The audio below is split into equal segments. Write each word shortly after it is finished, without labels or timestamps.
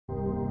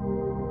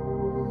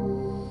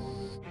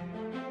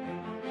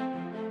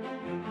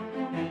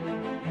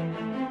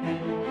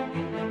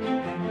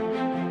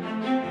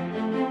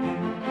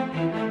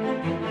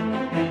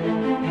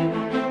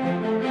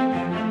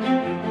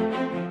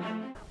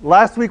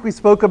Last week we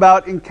spoke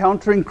about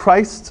encountering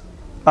Christ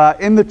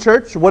in the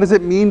church. What does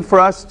it mean for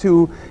us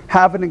to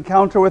have an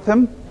encounter with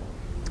Him?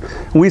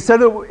 We said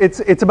that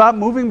it's about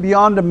moving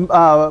beyond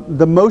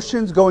the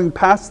motions, going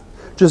past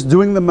just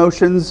doing the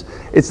motions.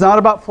 It's not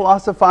about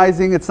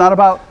philosophizing. It's not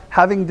about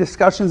having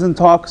discussions and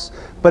talks.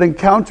 But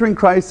encountering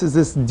Christ is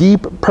this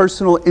deep,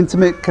 personal,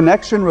 intimate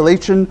connection,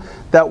 relation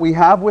that we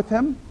have with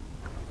Him.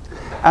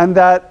 And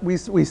that we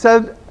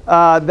said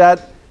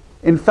that,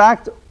 in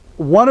fact,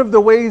 one of the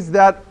ways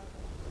that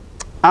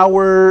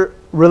our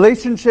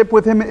relationship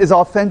with Him is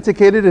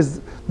authenticated is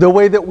the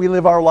way that we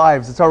live our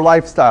lives. It's our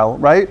lifestyle,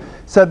 right?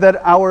 Said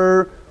that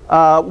our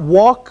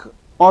walk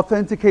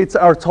authenticates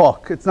our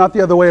talk. It's not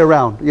the other way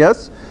around,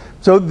 yes?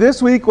 So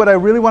this week, what I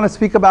really want to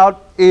speak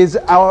about is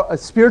our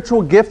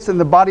spiritual gifts in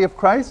the body of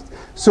Christ.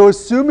 So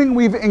assuming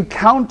we've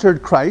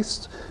encountered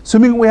Christ,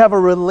 assuming we have a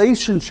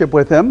relationship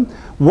with Him,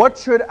 what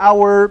should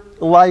our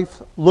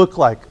life look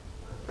like?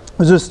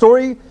 There's a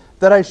story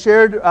that I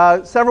shared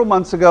several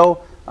months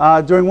ago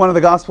during one of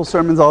the gospel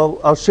sermons.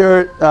 I'll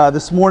share it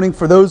this morning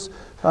for those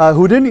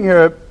who didn't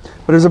hear it.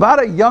 But it was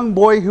about a young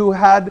boy who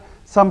had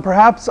some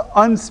perhaps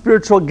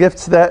unspiritual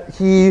gifts that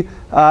he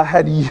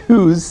had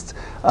used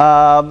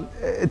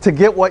to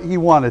get what he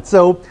wanted.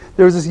 So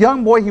there was this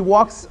young boy. He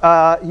walked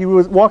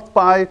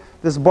by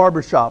this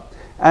barber shop,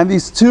 and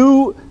these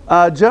two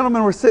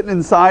gentlemen were sitting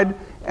inside,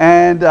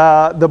 and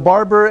the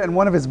barber and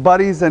one of his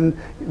buddies, and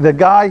the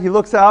guy, he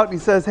looks out and he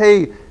says,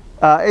 "Hey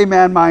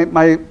man,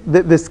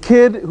 this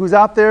kid who's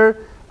out there,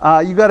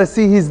 you got to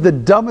see, he's the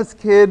dumbest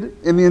kid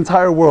in the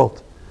entire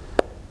world."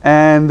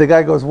 And the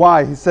guy goes,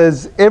 "Why?" He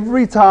says,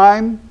 every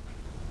time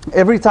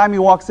he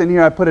walks in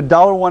here, I put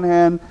 $1 in one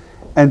hand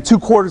and 2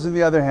 quarters in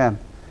the other hand.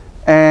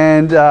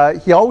 And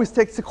he always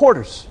takes the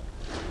quarters.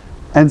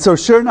 And so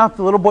sure enough,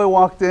 the little boy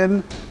walked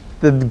in,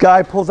 the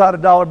guy pulls out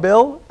 $1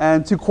 bill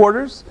and 2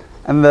 quarters,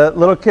 and the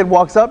little kid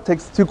walks up,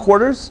 takes 2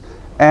 quarters,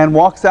 and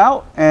walks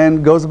out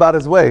and goes about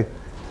his way.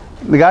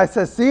 The guy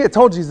says, "See, I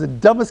told you, he's the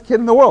dumbest kid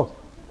in the world."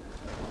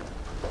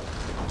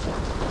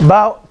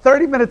 About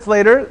 30 minutes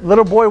later,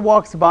 little boy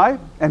walks by,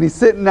 and he's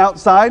sitting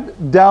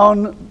outside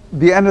down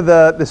the end of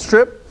the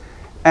strip,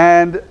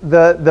 and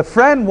the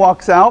friend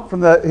walks out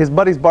from his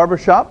buddy's barber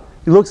shop.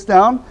 He looks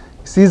down,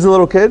 he sees the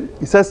little kid,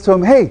 he says to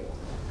him, "Hey,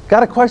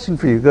 got a question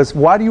for you." He goes,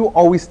 "Why do you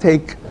always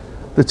take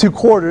the 2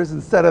 quarters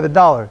instead of the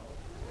 $1?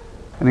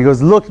 And he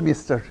goes, "Look,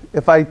 mister,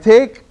 if I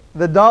take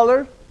the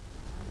 $1,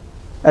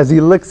 as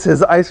he licks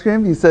his ice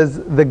cream, he says,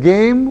 the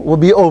game will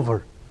be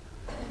over."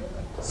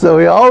 So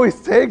he always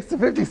takes the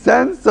 50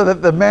 cents so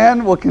that the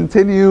man will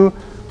continue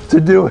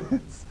to do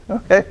it.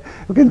 Okay?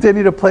 He'll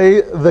continue to play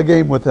the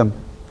game with him.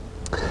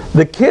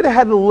 The kid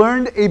had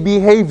learned a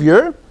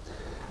behavior,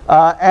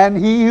 and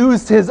he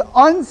used his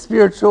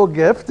unspiritual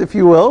gift, if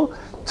you will,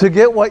 to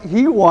get what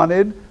he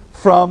wanted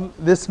from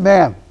this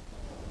man.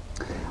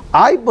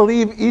 I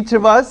believe each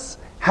of us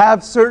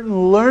have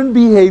certain learned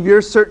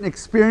behaviors, certain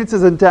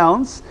experiences and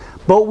talents,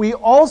 but we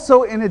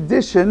also, in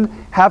addition,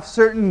 have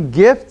certain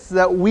gifts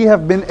that we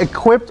have been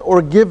equipped or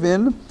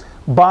given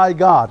by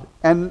God.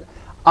 And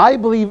I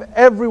believe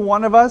every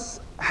one of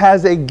us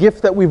has a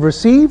gift that we've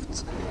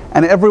received,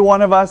 and every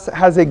one of us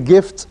has a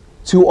gift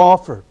to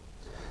offer.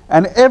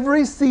 And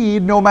every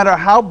seed, no matter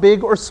how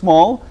big or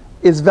small,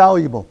 is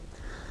valuable.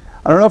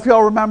 I don't know if you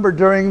all remember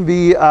during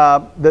the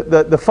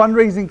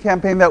fundraising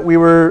campaign that we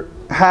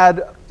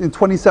had in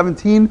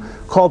 2017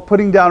 called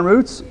Putting Down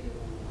Roots.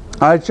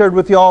 I shared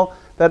with y'all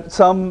that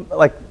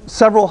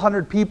several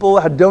hundred people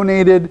had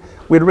donated.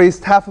 We had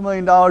raised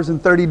 $500,000 in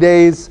 30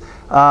 days,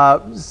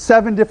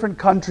 7 different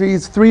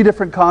countries, 3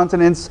 different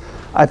continents.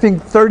 I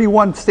think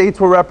 31 states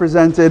were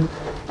represented.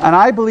 And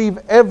I believe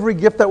every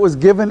gift that was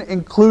given,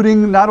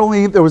 including not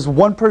only, there was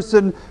one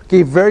person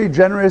gave very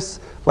generous,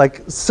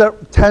 like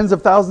tens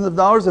of thousands of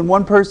dollars, and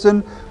one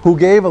person who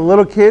gave, a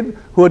little kid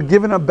who had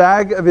given a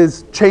bag of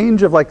his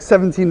change of like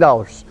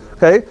 $17.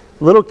 Okay?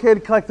 Little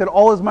kid collected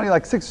all his money,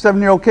 like 6 or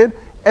 7-year-old kid.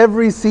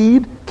 Every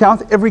seed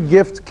counts, every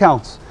gift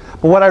counts.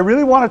 But what I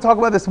really want to talk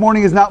about this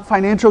morning is not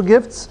financial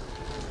gifts.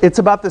 It's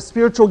about the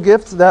spiritual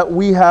gifts that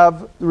we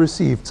have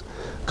received.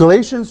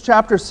 Galatians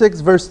chapter 6,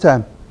 verse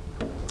 10.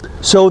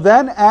 "So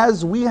then,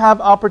 as we have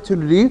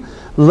opportunity,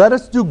 let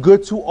us do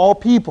good to all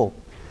people,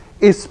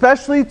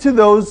 especially to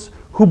those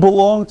who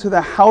belong to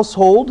the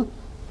household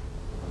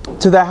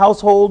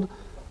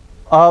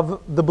of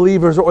the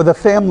believers, or the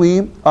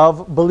family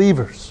of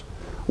believers."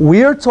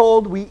 We are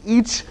told we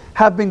each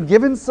have been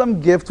given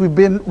some gift,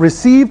 we've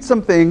received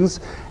some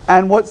things,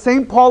 and what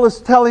St. Paul is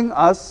telling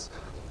us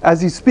as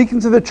he's speaking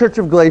to the church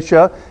of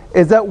Galatia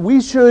is that we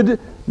should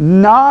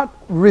not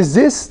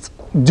resist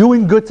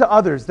doing good to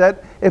others,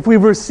 that if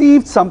we've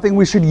received something,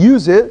 we should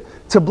use it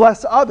to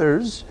bless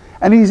others.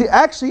 And he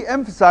actually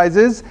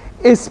emphasizes,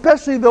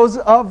 especially those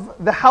of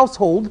the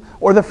household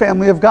or the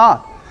family of God.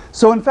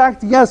 So in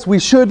fact, yes, we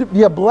should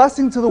be a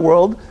blessing to the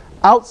world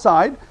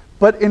outside,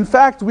 but in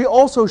fact, we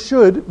also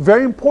should,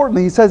 very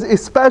importantly, he says,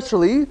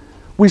 especially,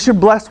 we should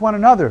bless one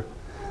another.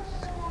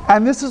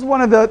 And this is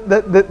one of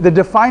the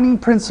defining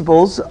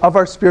principles of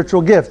our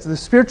spiritual gifts. The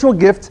spiritual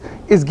gift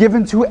is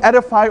given to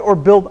edify or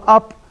build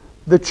up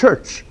the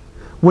church.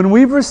 When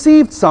we've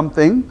received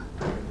something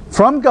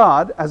from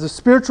God as a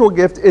spiritual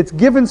gift, it's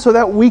given so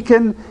that we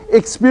can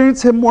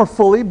experience Him more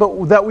fully,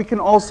 but that we can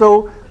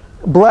also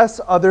bless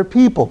other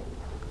people.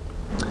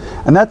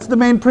 And that's the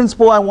main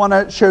principle I want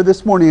to share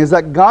this morning, is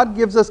that God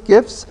gives us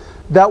gifts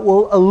that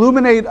will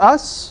illuminate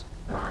us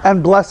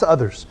and bless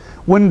others.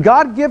 When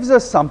God gives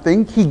us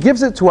something, He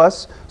gives it to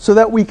us so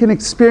that we can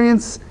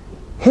experience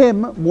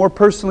Him more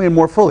personally and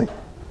more fully,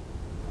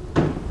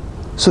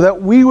 so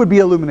that we would be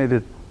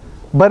illuminated.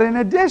 But in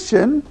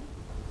addition,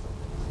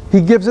 He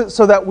gives it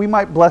so that we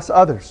might bless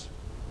others.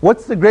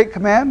 What's the great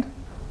command?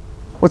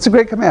 What's the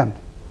great command?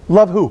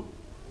 Love who?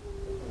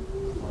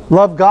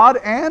 Love God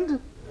and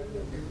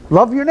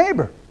love your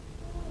neighbor.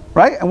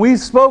 Right? And we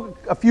spoke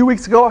a few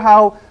weeks ago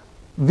how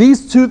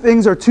these two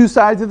things are two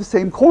sides of the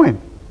same coin.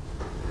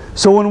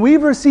 So when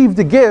we've received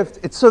a gift,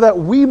 it's so that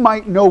we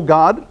might know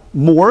God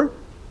more,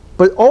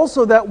 but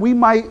also that we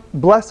might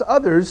bless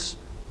others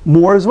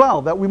more as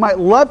well. That we might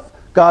love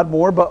God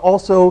more, but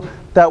also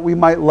that we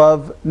might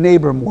love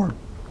neighbor more.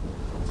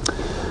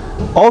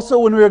 Also,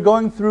 when we were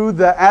going through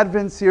the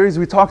Advent series,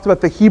 we talked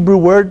about the Hebrew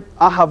word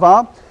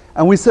ahava,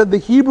 and we said the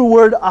Hebrew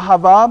word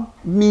ahava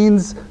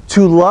means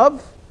to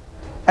love,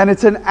 and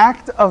it's an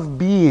act of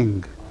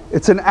being.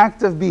 It's an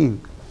act of being,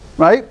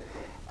 right?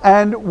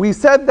 And we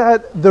said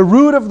that the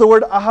root of the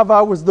word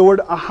ahava was the word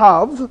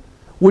ahav,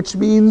 which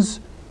means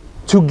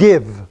to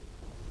give.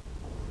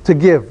 To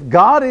give.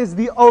 God is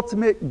the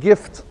ultimate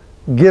gift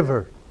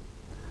giver.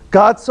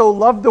 God so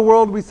loved the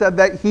world, we said,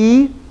 that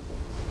He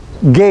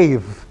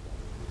gave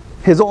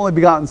His only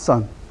begotten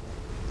Son.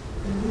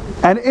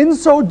 And in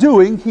so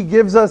doing, He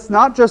gives us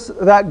not just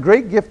that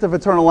great gift of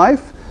eternal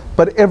life,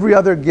 but every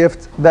other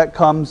gift that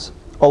comes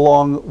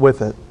along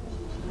with it.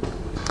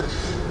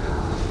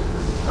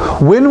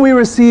 When we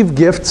receive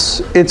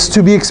gifts, it's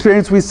to be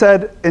experienced, we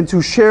said, and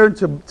to share,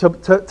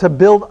 to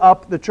build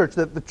up the church,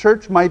 that the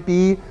church might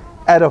be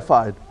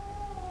edified.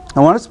 I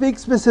want to speak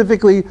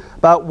specifically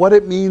about what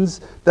it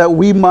means that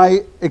we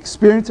might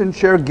experience and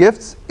share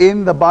gifts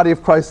in the body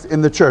of Christ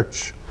in the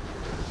church.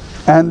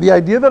 And the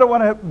idea that I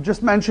want to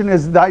just mention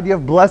is the idea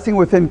of blessing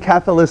within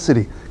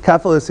Catholicity.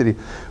 Catholicity.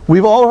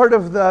 We've all heard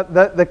of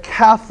the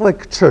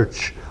Catholic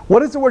Church.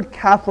 What does the word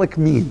Catholic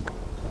mean?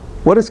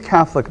 What does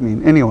Catholic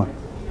mean? Anyone?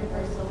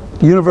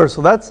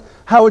 Universal. That's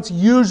how it's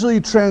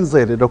usually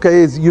translated,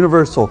 okay, is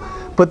universal.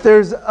 But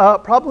there's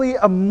probably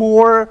a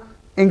more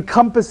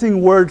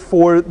encompassing word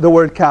for the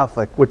word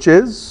Catholic, which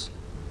is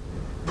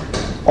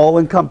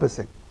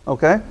all-encompassing,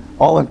 okay?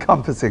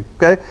 All-encompassing,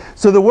 okay?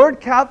 So the word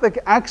Catholic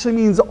actually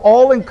means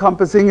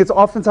all-encompassing. It's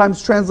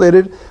oftentimes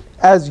translated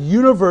as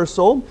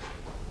universal.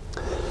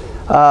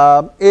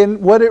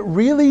 And what it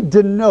really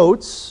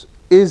denotes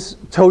is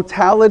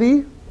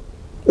totality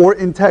or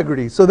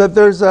integrity. So that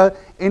there's an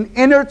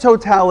inner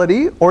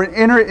totality or an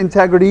inner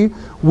integrity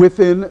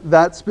within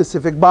that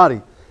specific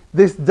body.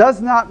 This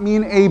does not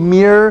mean a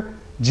mere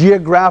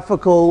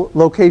geographical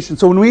location.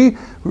 So when we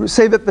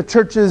say that the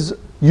church is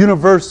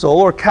universal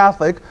or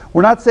Catholic,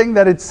 we're not saying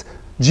that it's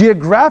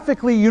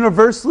geographically,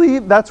 universally,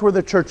 that's where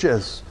the church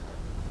is.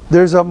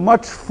 There's a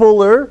much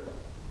fuller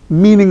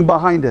meaning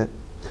behind it.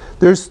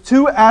 There's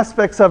two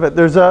aspects of it.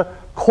 There's a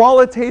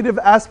qualitative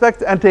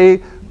aspect and a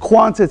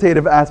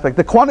quantitative aspect.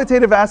 The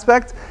quantitative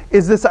aspect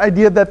is this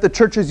idea that the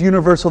church is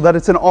universal, that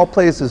it's in all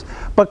places.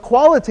 But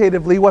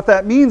qualitatively, what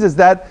that means is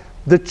that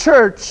the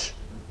church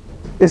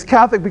is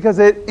Catholic because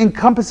it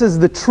encompasses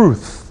the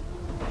truth.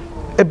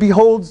 It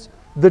beholds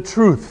the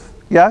truth,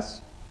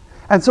 yes?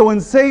 And so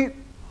when St.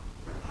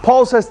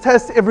 Paul says,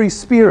 test every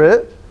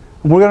spirit,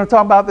 and we're going to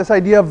talk about this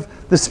idea of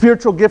the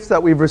spiritual gifts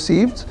that we've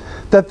received,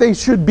 that they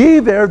should be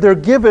there, they're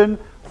given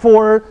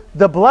for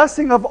the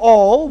blessing of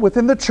all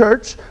within the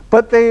church,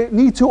 but they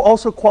need to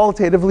also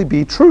qualitatively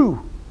be true.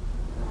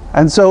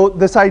 And so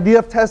this idea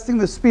of testing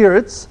the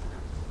spirits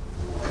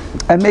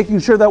and making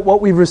sure that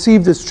what we've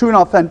received is true and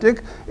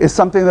authentic is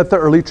something that the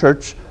early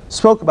church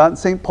spoke about, and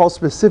St. Paul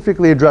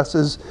specifically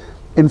addresses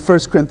in 1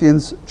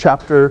 Corinthians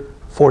chapter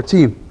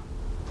 14.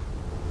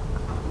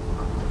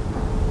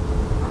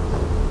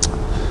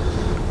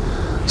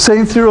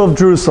 St. Cyril of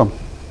Jerusalem,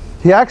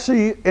 he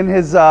actually, in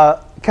his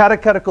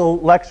catechetical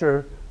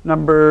lecture,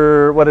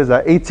 number,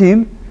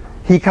 18,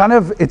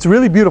 it's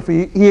really beautiful.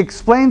 He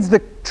explains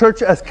the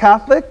church as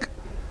Catholic.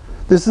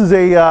 This is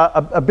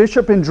a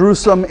bishop in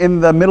Jerusalem in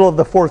the middle of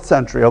the 4th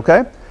century,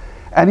 okay?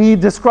 And he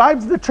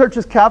describes the church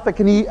as Catholic,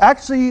 and he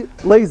actually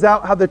lays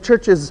out how the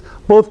church is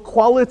both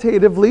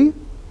qualitatively,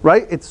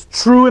 right? It's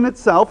true in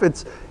itself.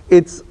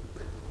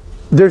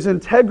 There's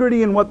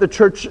integrity in what the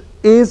church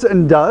is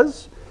and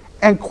does,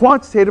 and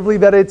quantitatively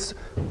that it's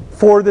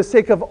for the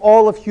sake of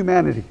all of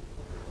humanity.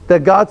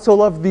 That God so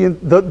loved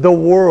the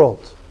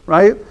world,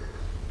 right?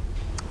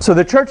 So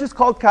the church is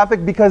called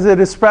Catholic because it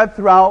is spread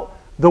throughout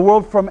the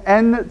world from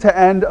end to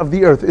end of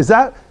the earth. Is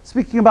that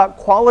speaking about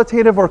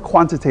qualitative or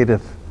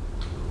quantitative?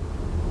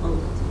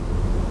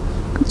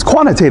 It's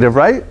quantitative,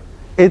 right?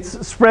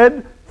 It's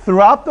spread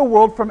throughout the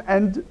world from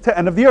end to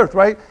end of the earth,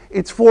 right?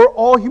 It's for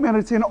all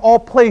humanity in all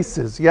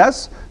places,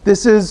 yes?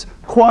 This is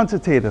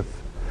quantitative.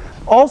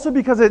 Also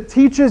because it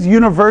teaches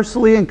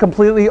universally and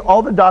completely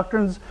all the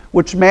doctrines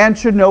which man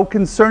should know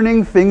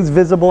concerning things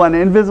visible and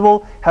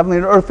invisible, heavenly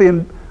and earthly,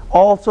 and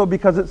also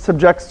because it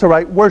subjects to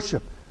right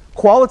worship.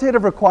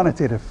 Qualitative or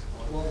quantitative?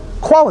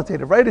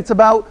 Qualitative, right? It's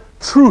about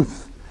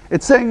truth.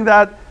 It's saying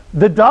that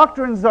the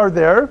doctrines are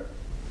there.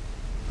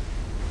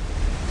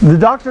 The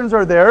doctrines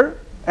are there,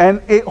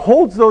 and it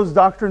holds those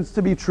doctrines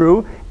to be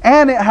true,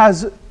 and it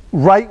has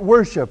right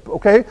worship,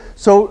 okay?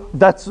 So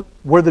that's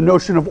where the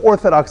notion of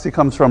orthodoxy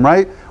comes from,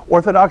 right?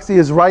 Orthodoxy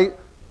is right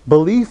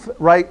belief,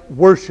 right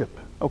worship,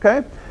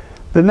 okay?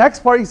 The next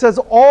part, he says,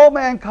 all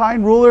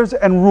mankind, rulers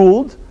and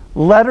ruled,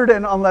 lettered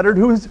and unlettered.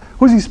 Who's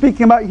he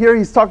speaking about here?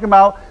 He's talking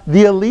about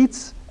the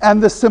elites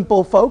and the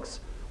simple folks,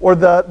 or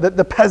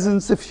the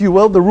peasants, if you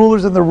will, the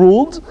rulers and the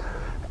ruled,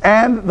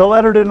 and the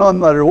lettered and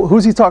unlettered.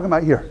 Who's he talking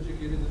about here?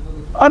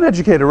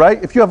 Uneducated,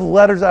 right? If you have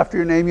letters after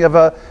your name, you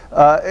have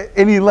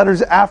any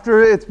letters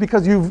after it, it's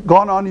because you've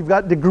gone on, you've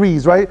got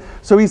degrees, right?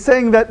 So he's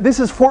saying that this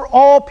is for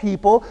all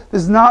people.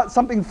 This is not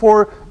something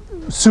for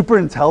super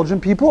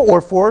intelligent people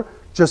or for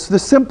just the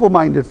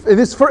simple-minded. It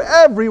is for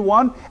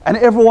everyone and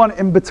everyone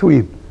in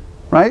between,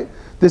 right?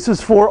 This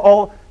is for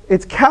all.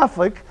 It's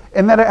Catholic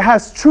in that it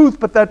has truth,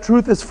 but that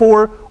truth is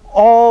for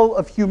all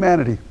of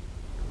humanity.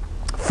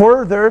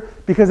 Further,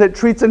 because it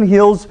treats and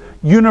heals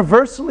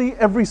universally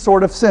every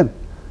sort of sin.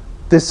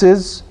 This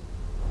is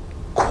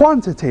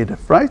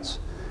quantitative, right?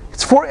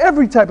 It's for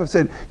every type of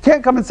sin. You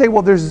can't come and say,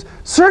 well, there's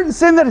certain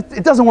sin that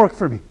it doesn't work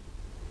for me.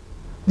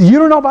 You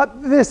don't know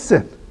about this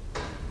sin.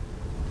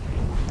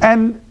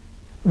 And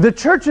the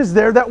church is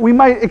there that we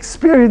might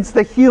experience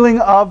the healing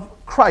of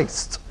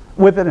Christ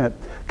within it.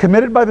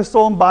 Committed by the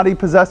soul and body,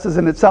 possesses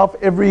in itself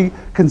every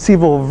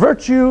conceivable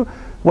virtue,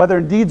 whether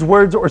in deeds,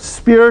 words, or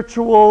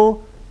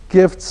spiritual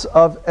gifts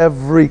of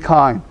every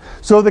kind.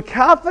 So the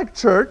Catholic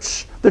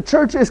Church, the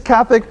church is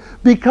Catholic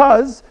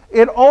because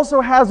it also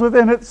has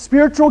within it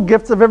spiritual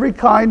gifts of every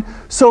kind,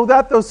 so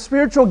that those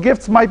spiritual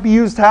gifts might be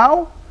used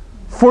how?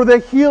 For the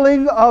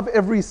healing of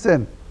every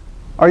sin.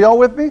 Are y'all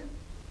with me?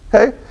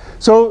 Okay?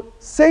 So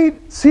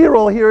Saint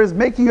Cyril here is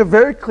making it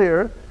very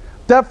clear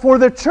that for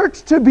the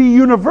church to be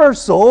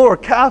universal or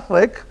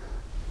Catholic,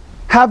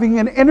 having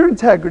an inner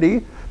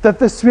integrity, that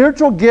the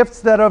spiritual gifts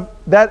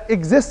that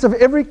exist of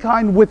every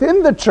kind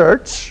within the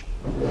church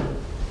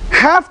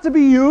have to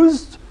be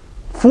used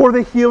for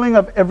the healing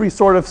of every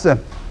sort of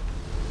sin.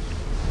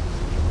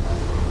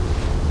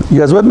 You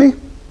guys with me?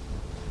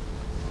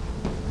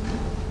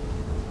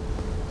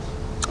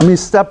 Let me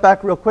step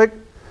back real quick.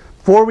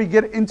 Before we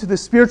get into the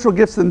spiritual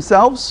gifts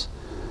themselves,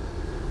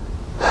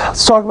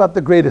 let's talk about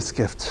the greatest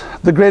gift.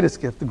 The greatest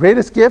gift. The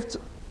greatest gift,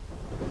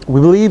 we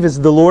believe, is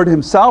the Lord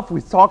Himself.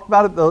 We've talked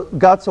about it.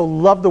 God so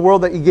loved the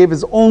world that He gave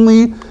His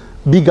only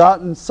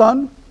begotten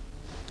Son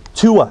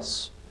to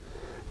us.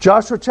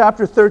 Joshua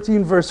chapter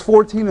 13, verse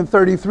 14 and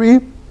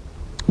 33,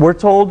 we're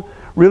told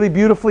really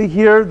beautifully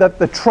here that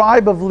the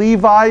tribe of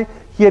Levi,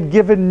 He had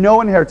given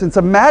no inheritance.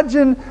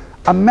 Imagine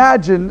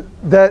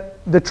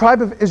that the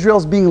tribe of Israel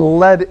is being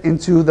led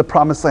into the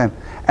promised land.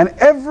 And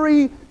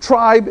every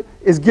tribe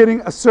is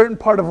getting a certain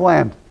part of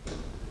land.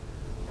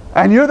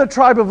 And you're the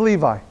tribe of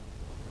Levi.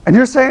 And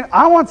you're saying,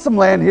 I want some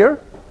land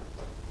here.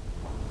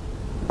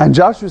 And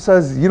Joshua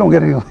says, you don't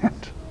get any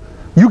land.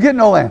 You get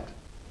no land.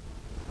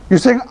 You're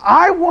saying,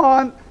 I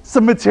want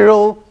some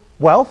material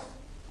wealth.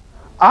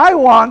 I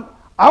want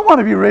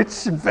to be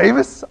rich and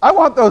famous. I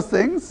want those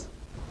things.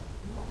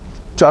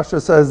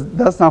 Joshua says,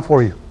 that's not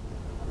for you.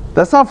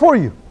 That's not for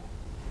you.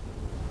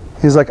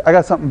 He's like, I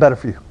got something better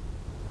for you.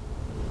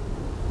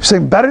 You're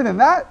saying better than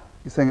that?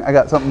 He's saying, I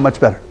got something much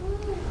better.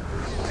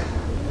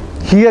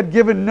 He had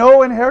given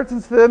no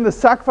inheritance to them. The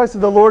sacrifice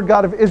of the Lord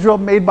God of Israel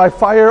made by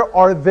fire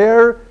are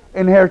their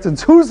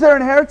inheritance. Who's their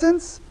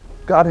inheritance?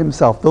 God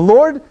Himself. The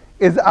Lord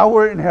is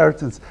our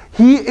inheritance.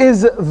 He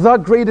is the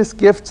greatest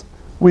gift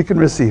we can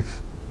receive.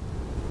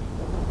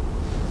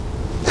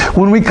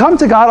 When we come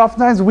to God,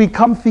 oftentimes we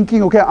come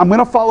thinking, okay, I'm going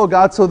to follow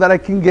God so that I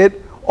can get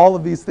all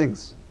of these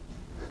things.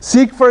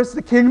 Seek first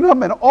the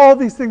kingdom and all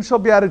these things shall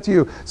be added to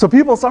you. So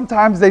people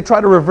sometimes, they try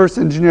to reverse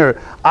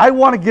engineer. I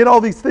want to get all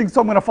these things,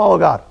 so I'm going to follow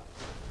God.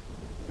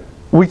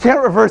 We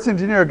can't reverse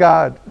engineer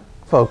God,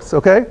 folks,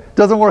 okay?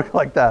 Doesn't work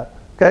like that,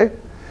 okay?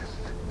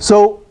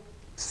 So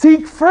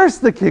seek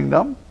first the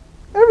kingdom,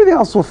 everything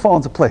else will fall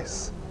into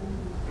place.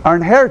 Our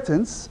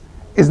inheritance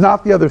is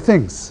not the other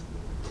things.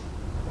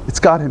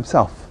 It's God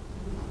Himself.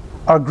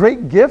 Our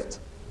great gift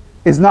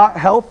is not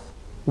health,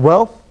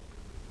 wealth,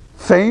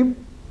 fame,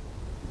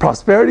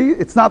 prosperity.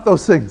 It's not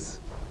those things.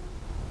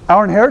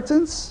 Our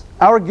inheritance,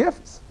 our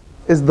gift,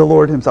 is the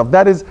Lord Himself.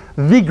 That is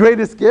the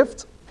greatest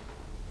gift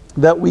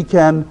that we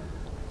can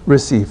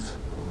receive.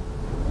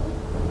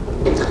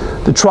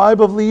 The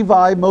tribe of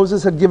Levi,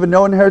 Moses had given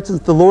no inheritance.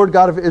 The Lord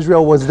God of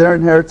Israel was their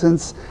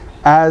inheritance,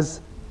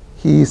 as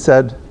He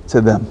said to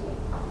them.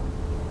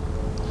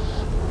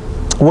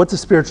 What's a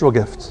spiritual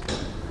gift?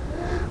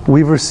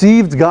 We've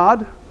received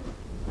God.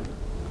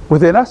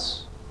 within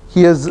us.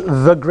 He is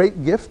the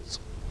great gift.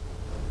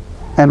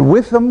 And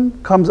with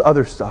him comes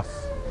other stuff.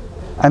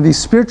 And these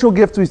spiritual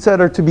gifts, we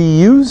said, are to be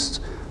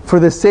used for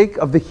the sake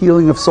of the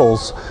healing of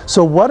souls.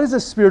 So what is a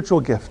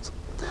spiritual gift?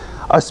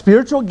 A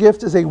spiritual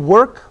gift is a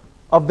work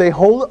of the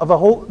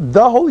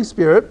Holy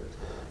Spirit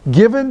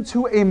given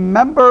to a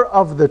member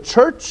of the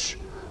church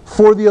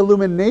for the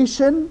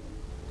illumination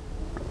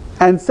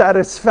and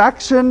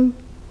satisfaction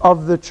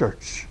of the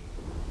church.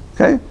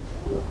 Okay?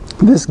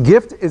 This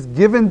gift is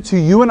given to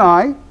you and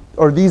I,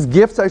 or these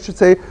gifts, I should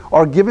say,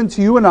 are given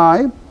to you and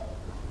I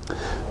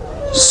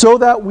so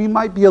that we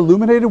might be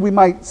illuminated, we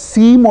might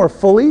see more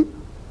fully,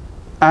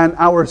 and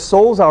our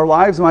souls, our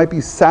lives might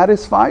be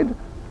satisfied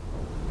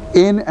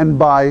in and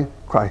by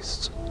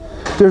Christ.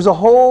 There's a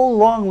whole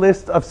long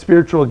list of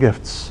spiritual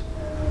gifts.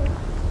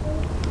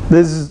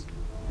 There's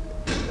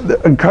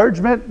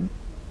encouragement,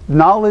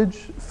 knowledge,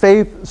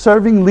 faith,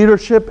 serving,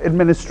 leadership,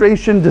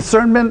 administration,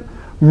 discernment,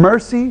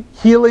 mercy,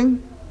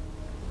 healing.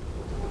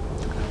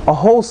 A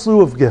whole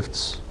slew of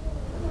gifts.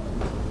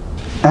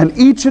 And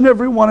each and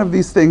every one of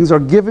these things are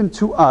given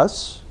to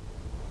us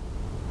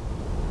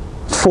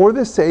for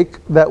the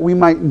sake that we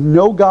might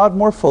know God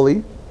more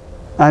fully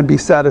and be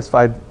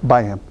satisfied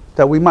by Him.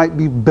 That we might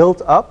be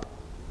built up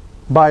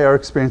by our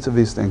experience of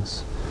these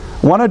things.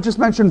 I want to just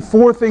mention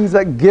 4 things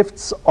that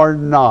gifts are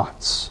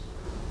not.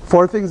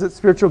 4 things that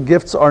spiritual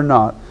gifts are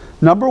not.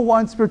 Number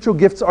 1, spiritual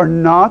gifts are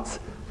not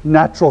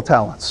natural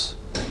talents.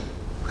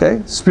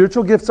 Okay?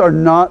 Spiritual gifts are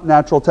not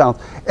natural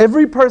talents.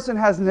 Every person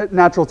has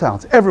natural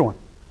talents. Everyone.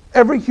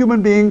 Every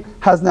human being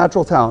has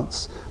natural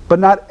talents. But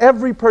not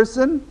every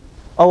person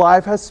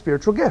alive has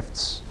spiritual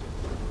gifts.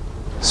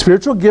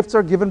 Spiritual gifts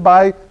are given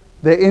by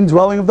the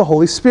indwelling of the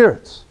Holy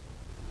Spirit.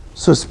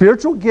 So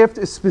spiritual gift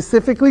is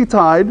specifically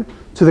tied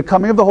to the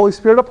coming of the Holy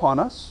Spirit upon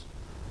us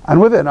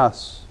and within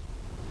us.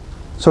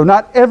 So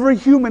not every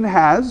human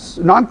has,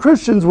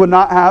 non-Christians would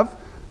not have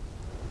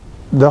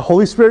the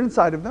Holy Spirit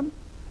inside of them,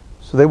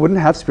 so they wouldn't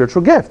have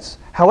spiritual gifts.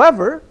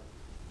 However,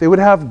 they would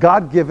have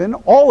God-given,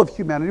 all of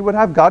humanity would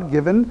have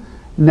God-given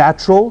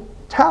natural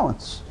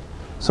talents.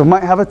 Some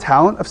might have a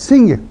talent of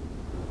singing,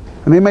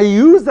 and they may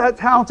use that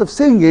talent of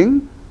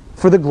singing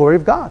for the glory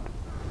of God.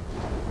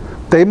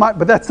 They might,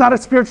 but that's not a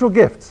spiritual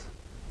gift,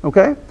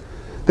 okay?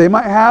 They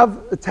might have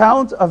a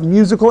talent of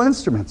musical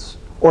instruments,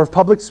 or of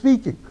public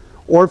speaking,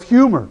 or of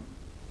humor.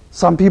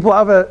 Some people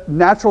have a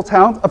natural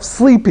talent of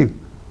sleeping,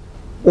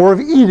 or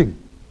of eating,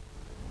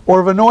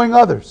 or of annoying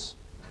others,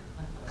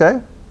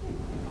 okay?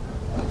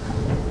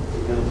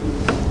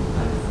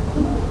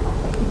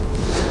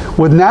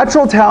 With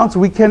natural talents,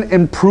 we can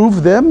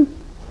improve them,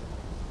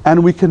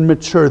 and we can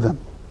mature them.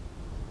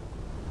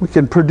 We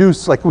can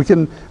produce, we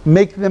can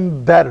make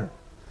them better.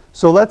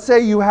 So let's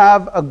say you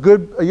have a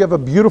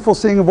beautiful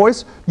singing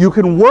voice. You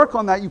can work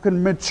on that. You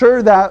can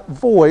mature that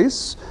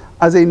voice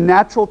as a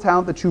natural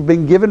talent that you've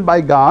been given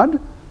by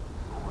God.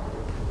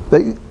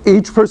 That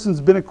each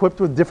person's been equipped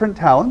with different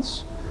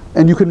talents,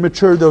 and you can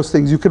mature those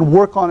things. You can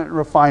work on it and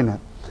refine it.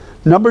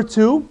 Number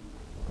 2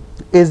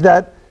 is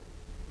that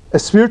a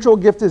spiritual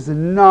gift is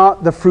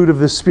not the fruit of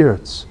the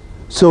spirits.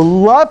 So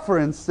love, for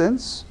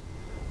instance,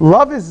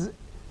 love is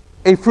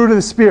a fruit of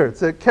the Spirit.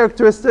 It's a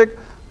characteristic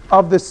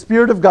of the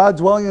Spirit of God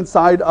dwelling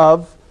inside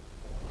of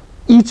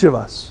each of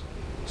us.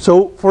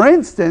 So, for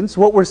instance,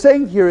 what we're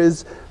saying here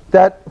is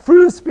that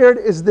fruit of the Spirit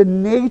is the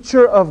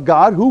nature of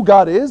God, who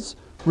God is,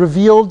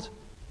 revealed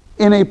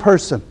in a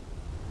person.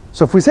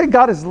 So if we say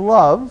God is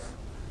love,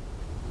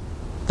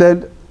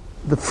 then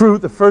the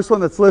fruit, the first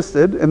one that's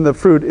listed in the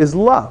fruit is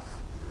love,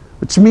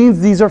 which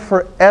means these are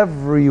for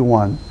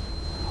everyone.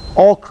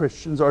 All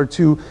Christians are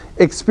to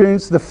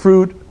experience the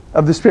fruit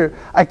of the Spirit.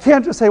 I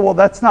can't just say, well,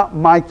 that's not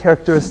my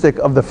characteristic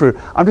of the fruit.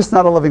 I'm just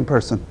not a loving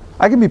person.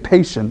 I can be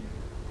patient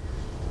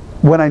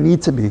when I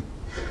need to be,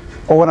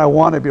 or when I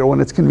want to be, or when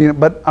it's convenient,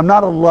 but I'm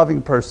not a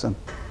loving person.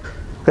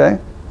 Okay?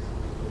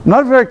 I'm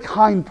not a very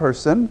kind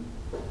person,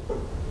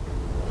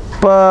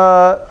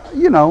 but,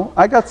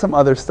 I got some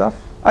other stuff.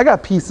 I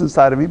got peace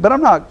inside of me, but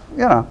I'm not,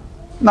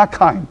 not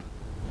kind.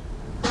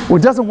 Well,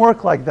 it doesn't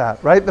work like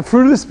that, right? The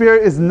fruit of the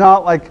Spirit is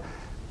not like,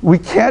 we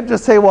can't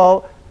just say,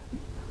 well,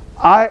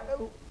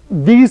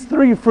 these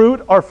 3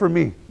 fruit are for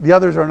me. The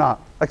others are not.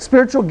 Like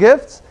spiritual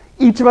gifts,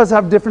 each of us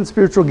have different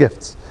spiritual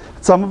gifts.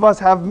 Some of us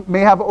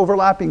may have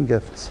overlapping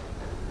gifts.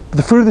 But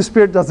the fruit of the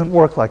Spirit doesn't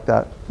work like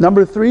that.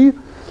 Number 3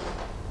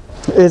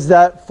 is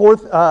that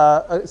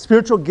a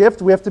spiritual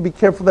gift, we have to be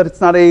careful that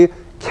it's not a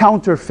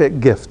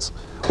counterfeit gift.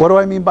 What do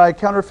I mean by a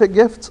counterfeit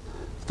gift?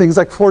 Things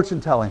like fortune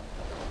telling.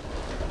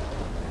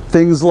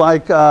 Things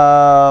like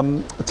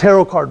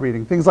tarot card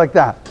reading. Things like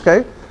that.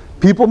 Okay?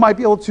 People might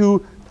be able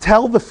to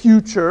tell the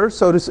future,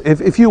 so to,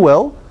 if you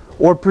will,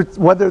 or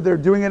whether they're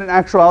doing it in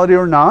actuality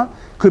or not,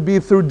 could be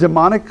through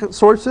demonic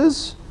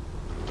sources,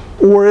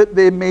 or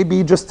they may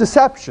be just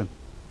deception.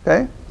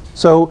 Okay?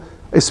 So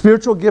a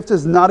spiritual gift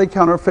is not a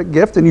counterfeit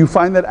gift, and you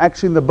find that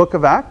actually in the book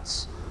of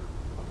Acts,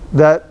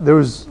 that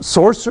there's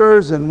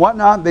sorcerers and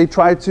whatnot, they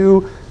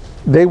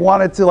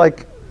wanted to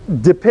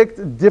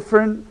depict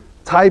different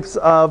types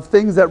of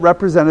things that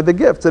represented the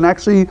gifts. And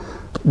actually,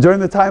 during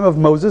the time of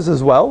Moses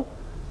as well,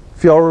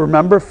 if you all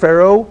remember,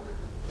 Pharaoh,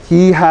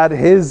 he had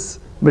his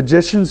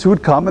magicians who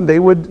would come and they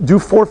would do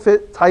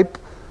forfeit type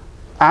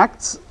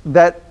acts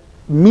that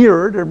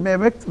mirrored or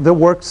mimicked the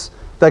works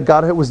that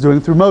God was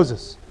doing through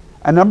Moses.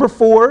 And number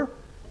 4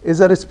 is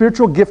that a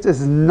spiritual gift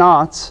is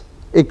not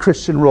a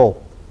Christian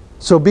role.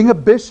 So being a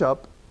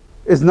bishop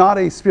is not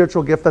a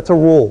spiritual gift, that's a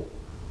role.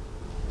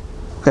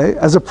 Okay?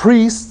 As a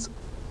priest,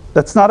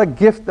 that's not a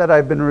gift that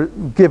I've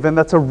been given,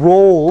 that's a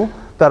role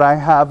that I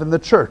have in the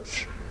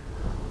church.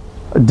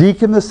 A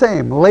deacon the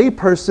same. Lay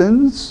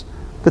persons,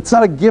 that's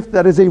not a gift,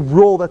 that is a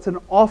role, that's an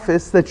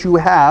office that you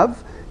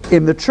have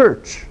in the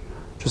church.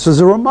 Just as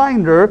a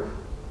reminder,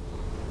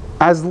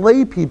 as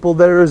lay people,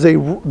 there's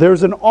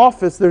an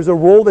office, there's a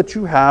role that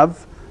you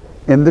have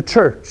in the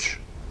church.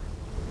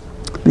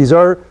 These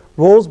are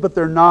roles, but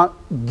they're not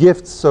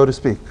gifts, so to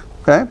speak.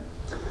 Okay?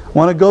 I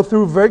want to go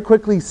through very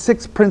quickly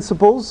 6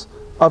 principles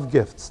of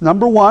gifts.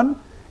 Number 1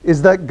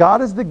 is that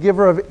God is the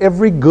giver of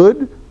every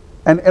good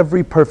and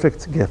every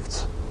perfect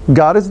gift.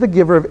 God is the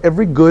giver of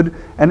every good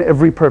and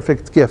every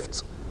perfect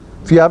gift.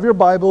 If you have your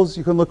Bibles,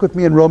 you can look with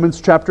me in Romans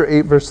chapter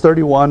 8, verse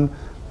 31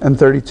 and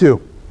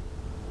 32.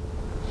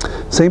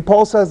 St.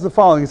 Paul says the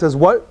following. He says,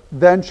 "What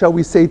then shall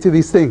we say to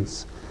these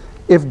things?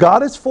 If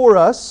God is for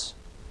us,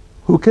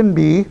 who can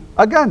be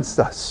against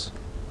us?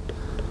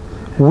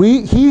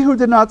 He who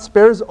did not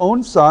spare his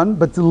own son,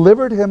 but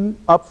delivered him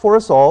up for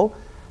us all,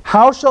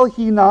 how shall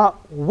he not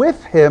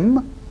with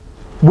him,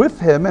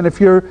 and if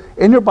you're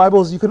in your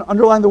Bibles, you can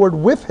underline the word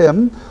with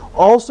him,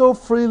 also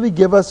freely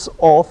give us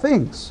all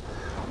things?"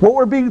 What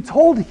we're being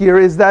told here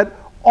is that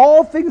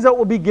all things that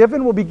will be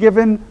given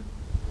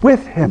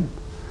with him.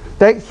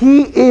 That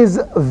he is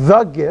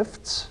the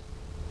gift,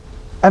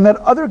 and that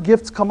other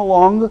gifts come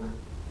along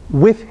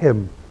with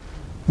him.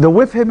 The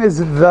with him is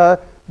the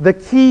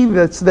key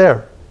that's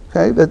there.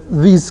 Okay? That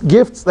these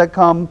gifts that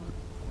come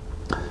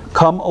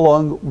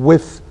along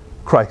with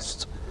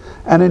Christ.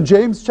 And in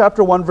James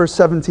chapter 1 verse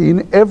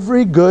 17,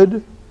 every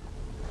good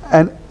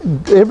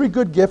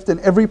gift and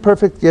every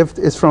perfect gift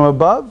is from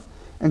above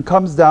and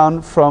comes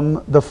down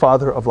from the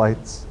Father of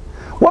lights.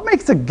 What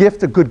makes a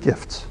gift a good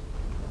gift?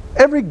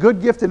 Every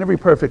good gift and every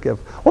perfect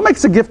gift. What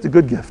makes a gift a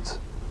good gift?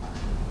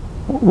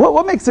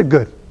 What makes it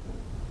good?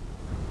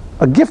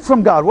 A gift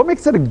from God. What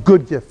makes it a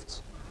good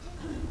gift?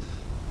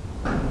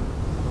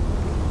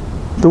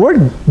 The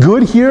word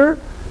good here,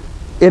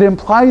 it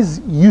implies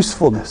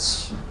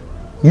usefulness.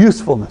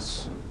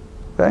 Usefulness.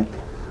 Okay?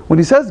 When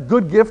he says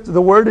good gift,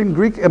 the word in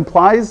Greek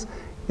implies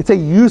it's a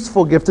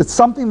useful gift. It's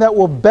something that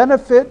will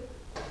benefit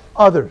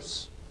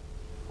others.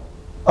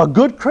 A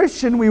good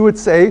Christian, we would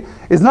say,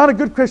 is not a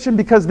good Christian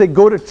because they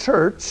go to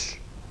church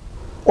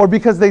or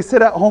because they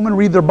sit at home and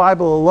read their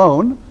Bible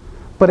alone.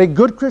 But a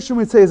good Christian,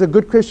 we'd say, is a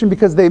good Christian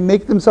because they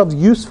make themselves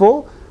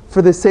useful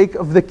for the sake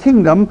of the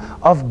kingdom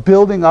of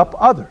building up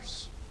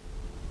others.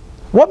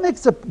 What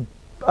makes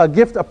a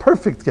gift a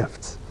perfect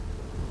gift?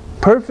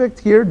 Perfect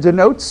here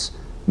denotes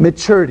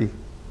maturity,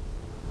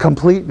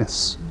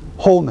 completeness,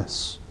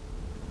 wholeness.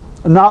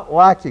 Not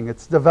lacking,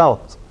 it's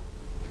developed.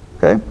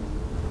 Okay?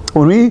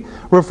 When we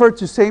refer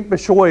to Saint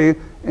Bishoy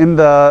in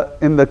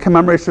the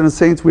commemoration of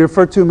saints, we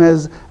refer to him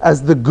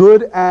as the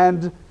good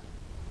and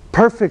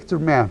perfect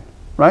man,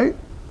 right?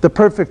 The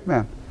perfect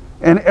man.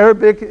 In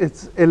Arabic,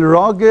 it's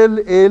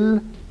el-ragil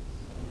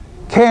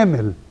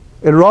el-kamil.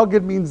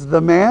 El-ragil means the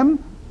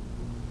man.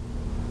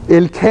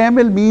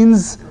 El-kamil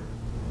means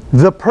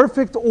the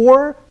perfect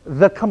or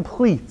the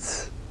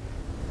complete.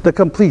 The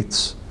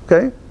complete,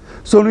 okay?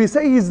 So when we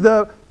say he's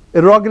the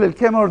el-ragil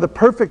el-kamil or the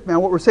perfect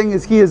man, what we're saying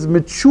is he is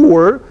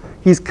mature,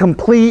 he's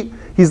complete,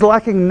 he's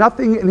lacking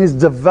nothing in his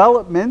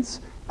development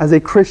as a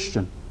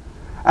Christian.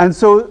 And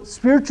so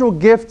spiritual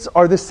gifts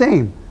are the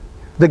same.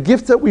 The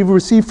gifts that we've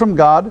received from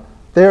God,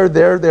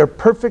 they're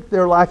perfect,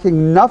 they're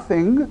lacking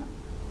nothing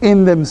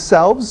in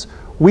themselves.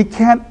 We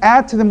can't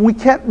add to them, we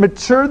can't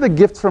mature the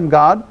gifts from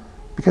God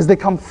because they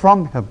come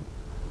from him.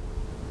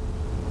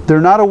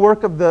 They're not a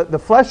work of the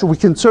flesh. We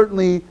can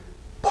certainly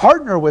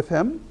partner with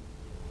him,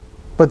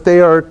 but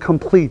they are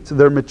complete,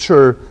 they're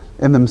mature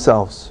in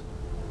themselves.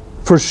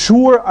 For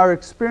sure, our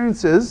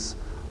experiences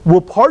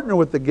will partner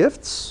with the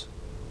gifts,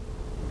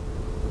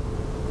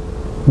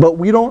 but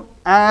we don't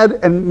add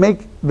and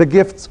make the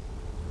gifts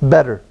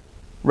better.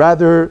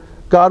 Rather,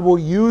 God will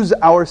use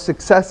our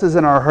successes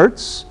and our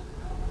hurts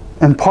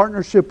and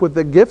partnership with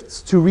the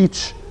gifts to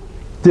reach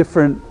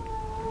different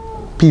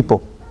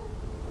people.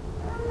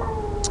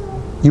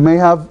 You may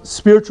have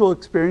spiritual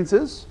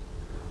experiences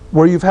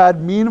where you've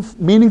had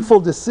meaningful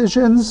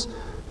decisions,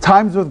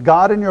 times with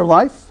God in your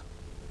life,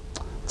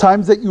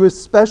 times that you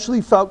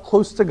especially felt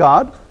close to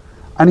God,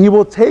 and he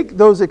will take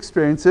those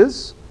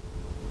experiences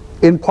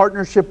in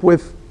partnership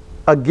with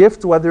a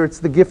gift, whether it's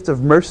the gift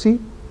of mercy,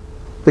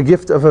 the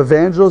gift of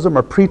evangelism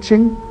or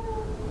preaching,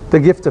 the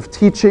gift of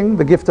teaching,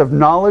 the gift of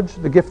knowledge,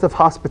 the gift of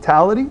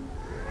hospitality,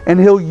 and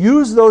he'll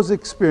use those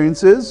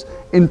experiences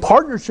in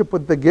partnership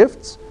with the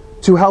gifts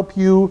to help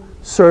you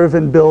serve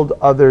and build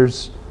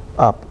others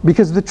up.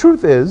 Because the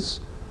truth is,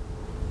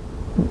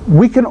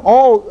 we can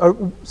all,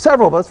 or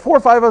several of us, 4 or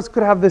 5 of us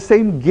could have the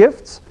same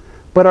gifts,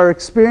 but our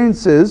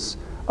experiences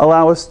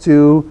allow us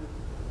to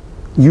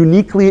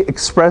uniquely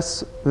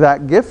express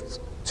that gift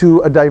to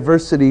a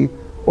diversity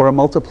or a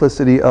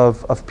multiplicity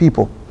of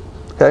people.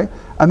 Okay?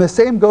 And the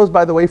same goes,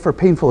 by the way, for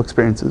painful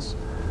experiences.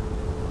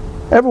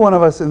 Every one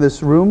of us in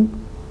this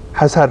room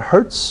has had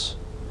hurts,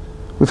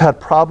 we've had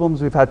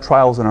problems, we've had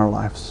trials in our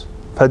lives,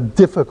 we've had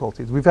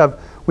difficulties, we have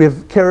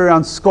carried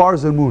around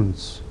scars and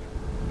wounds.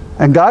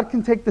 And God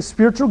can take the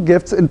spiritual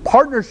gifts in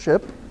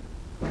partnership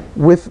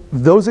with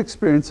those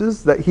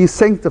experiences that He's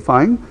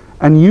sanctifying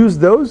and use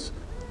those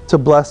to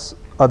bless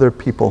other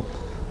people.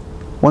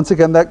 Once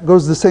again, that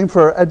goes the same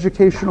for our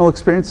educational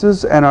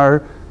experiences and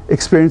our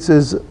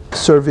experiences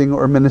serving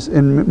or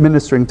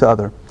ministering to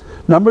others.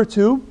 Number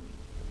 2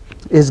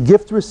 is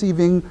gift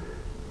receiving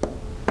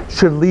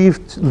should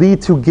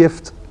lead to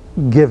gift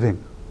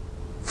giving.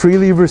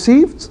 Freely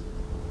received,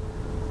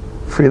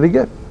 freely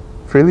give.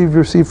 Freely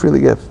received,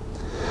 freely give.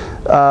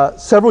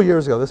 Several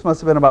years ago, this must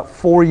have been about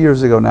 4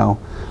 years ago now,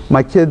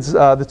 my kids,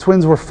 the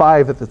twins were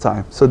 5 at the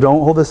time, so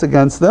don't hold this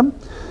against them.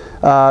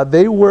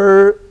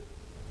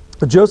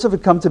 Joseph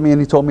had come to me and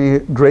he told me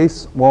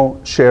Grace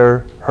won't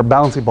share her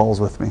bouncy balls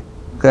with me,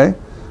 okay?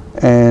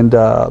 And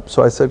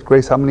so I said,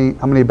 Grace, how many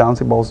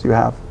bouncy balls do you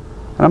have?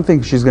 And I'm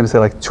thinking she's going to say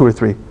like 2 or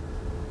 3.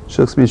 She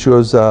looks at me and she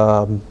goes,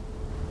 I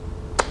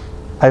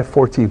have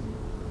 14.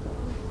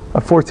 I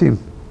have 14.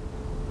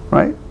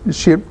 Right?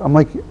 I'm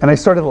like, and I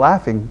started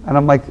laughing, and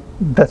I'm like,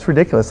 that's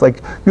ridiculous.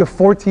 Like, you have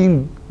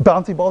 14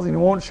 bouncy balls and you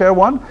won't share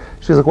one?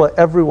 She's like, well,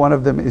 every one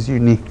of them is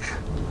unique,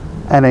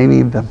 and I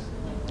need them.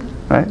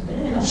 Right?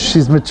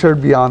 She's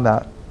matured beyond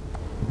that.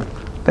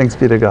 Thanks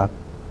be to God.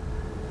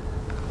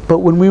 But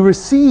when we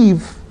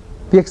receive,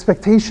 the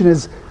expectation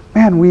is,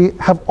 man, we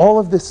have all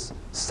of this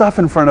stuff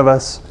in front of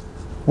us,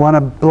 want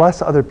to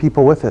bless other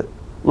people with it.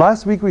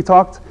 Last week we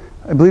talked,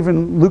 I believe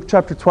in Luke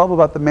chapter 12,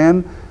 about the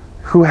man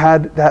who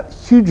had that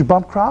huge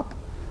bump crop,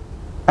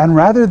 and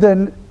rather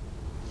than,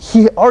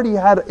 he already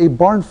had a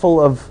barn full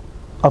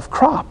of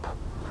crop,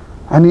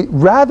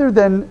 and rather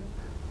than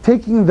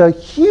taking the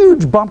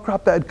huge bump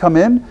crop that had come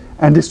in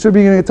and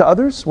distributing it to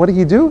others, what did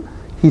he do?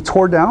 He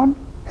tore down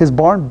his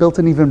barn, built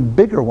an even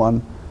bigger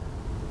one,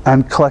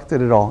 and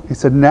collected it all. He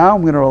said, now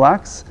I'm going to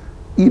relax,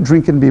 eat,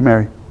 drink, and be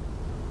merry.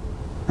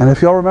 And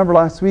if you all remember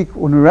last week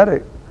when we read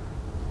it,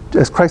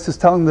 as Christ is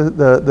telling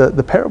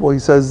the parable, He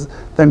says,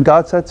 then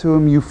God said to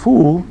him, you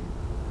fool,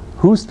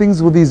 whose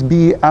things will these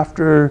be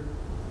after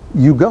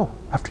you go,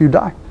 after you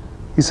die?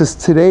 He says,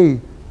 today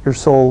your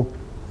soul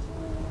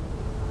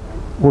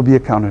will be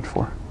accounted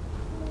for.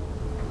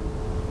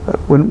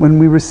 When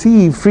we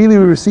receive, freely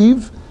we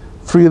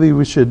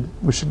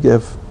should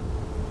give.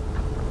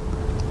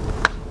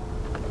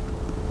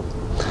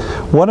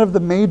 One of the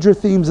major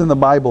themes in the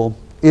Bible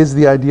is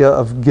the idea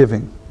of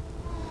giving.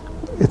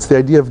 It's the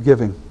idea of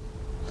giving.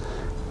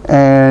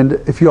 And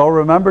if you all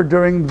remember,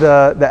 during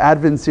the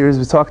Advent series,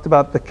 we talked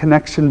about the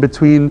connection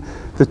between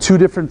the 2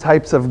 different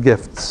types of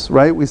gifts,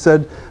 right? We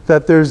said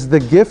that there's the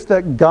gift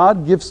that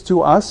God gives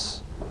to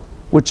us,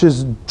 which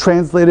is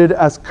translated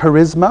as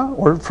charisma,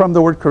 or from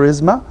the word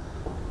charisma.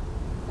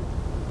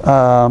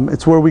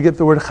 It's where we get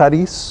the word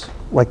charis,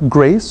 like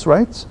grace,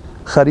 right?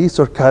 Charis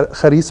or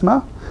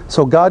charisma.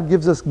 So God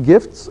gives us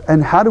gifts,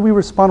 and how do we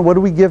respond? What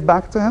do we give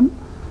back to Him?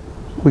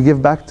 We give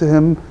back to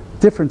Him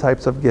different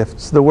types of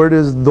gifts. The word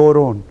is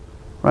doron,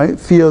 right?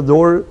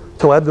 Theodor,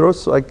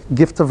 toedros, like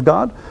gift of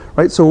God,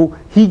 right? So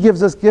He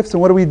gives us gifts,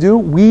 and what do?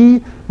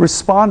 We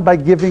respond by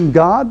giving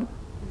God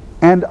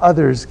and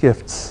others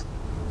gifts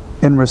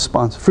in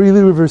response.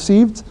 Freely we've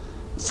received,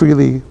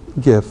 freely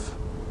give.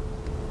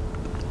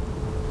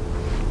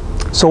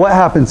 So what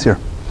happens here?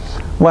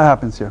 What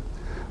happens here?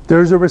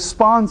 There's a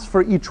response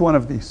for each one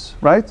of these,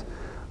 right?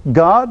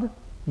 God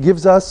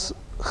gives us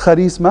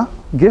charisma,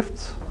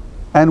 gifts,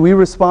 and we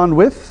respond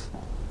with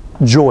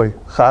joy,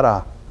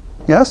 chara.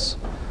 Yes?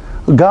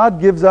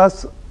 God gives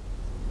us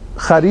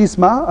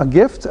charisma, a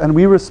gift, and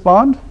we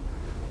respond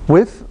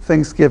with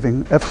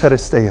thanksgiving,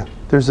 Eucharistia.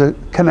 There's a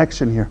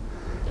connection here.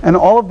 And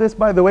all of this,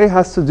 by the way,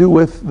 has to do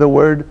with the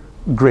word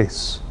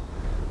grace,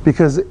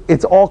 because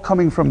it's all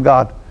coming from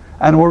God,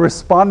 and we're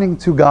responding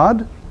to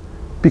God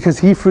because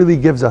He freely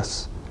gives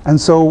us. And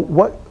so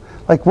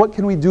what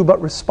can we do but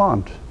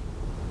respond?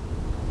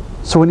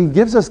 So when He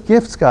gives us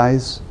gifts,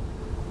 guys,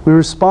 we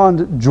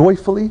respond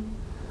joyfully,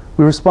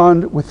 we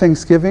respond with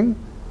thanksgiving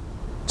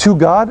to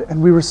God,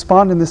 and we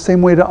respond in the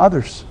same way to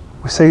others.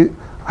 We say,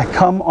 I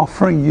come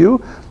offering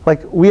you,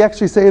 like we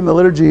actually say in the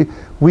liturgy,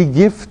 we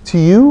give to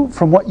you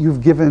from what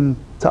you've given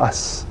to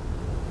us,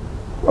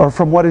 or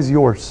from what is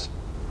yours.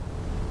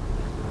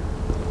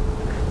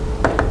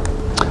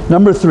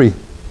 Number three.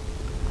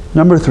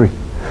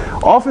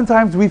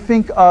 Oftentimes we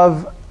think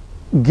of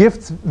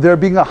gifts there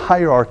being a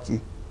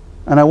hierarchy,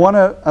 and I want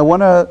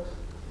to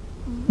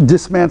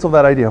dismantle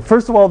that idea.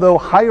 First of all, though,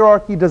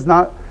 hierarchy does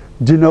not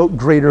denote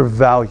greater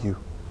value.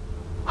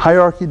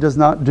 Hierarchy does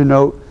not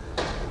denote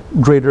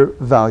greater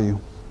value.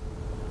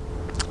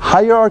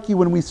 Hierarchy,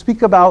 when we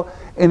speak about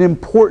an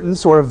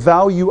importance or a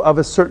value of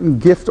a certain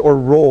gift or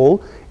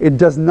role, it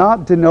does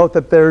not denote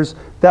that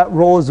that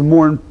role is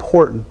more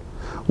important.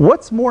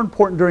 What's more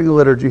important during a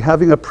liturgy?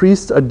 Having a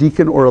priest, a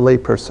deacon, or a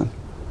layperson?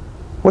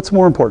 What's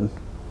more important?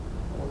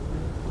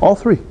 All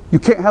three. You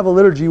can't have a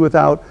liturgy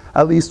without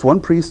at least one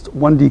priest,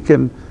 one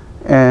deacon,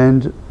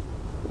 and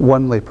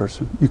one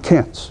layperson. You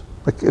can't.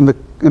 Like in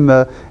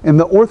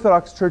the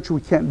Orthodox Church,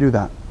 we can't do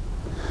that.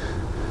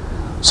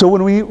 So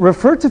when we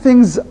refer to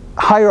things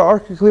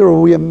hierarchically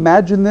or we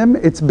imagine them,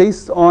 it's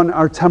based on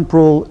our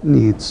temporal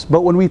needs.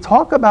 But when we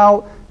talk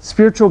about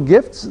spiritual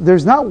gifts,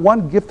 there's not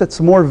one gift that's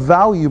more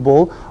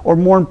valuable or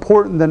more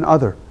important than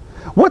other.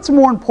 What's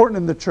more important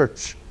in the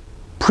church?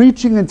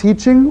 Preaching and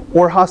teaching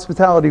or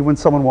hospitality when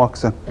someone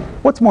walks in?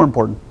 What's more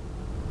important?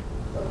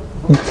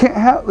 You can't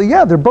have,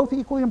 yeah, they're both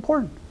equally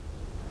important.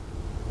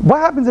 What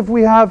happens if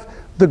we have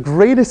the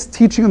greatest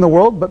teaching in the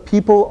world, but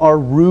people are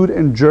rude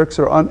and jerks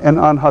and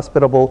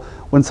unhospitable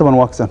when someone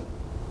walks in?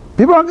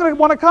 People aren't going to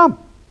want to come.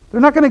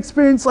 They're not going to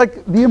experience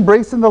like the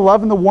embrace and the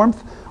love and the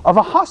warmth of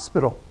a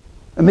hospital.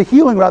 And the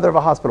healing, rather, of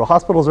a hospital.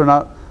 Hospitals are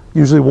not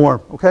usually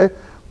warm, okay?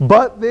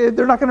 But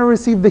they're not going to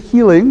receive the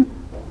healing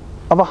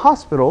of a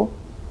hospital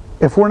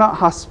if we're not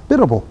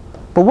hospitable.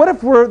 But what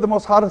if we're the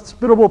most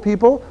hospitable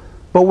people,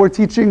 but we're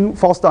teaching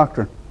false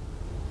doctrine?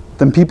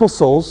 Then people's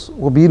souls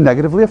will be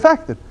negatively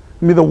affected.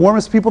 I mean, the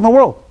warmest people in the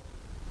world.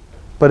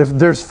 But if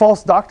there's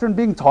false doctrine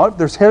being taught, if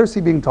there's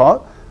heresy being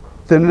taught,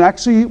 then it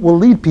actually will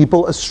lead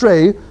people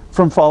astray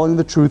from following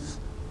the truth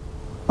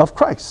of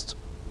Christ.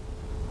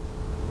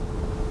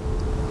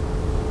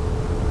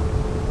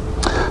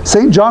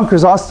 St. John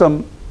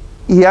Chrysostom,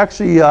 he had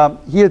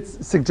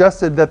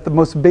suggested that the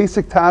most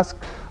basic task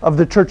of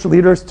the church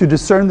leaders to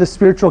discern the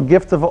spiritual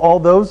gifts of all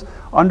those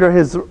under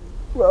his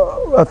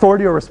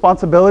authority or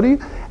responsibility,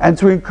 and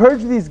to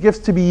encourage these gifts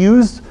to be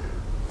used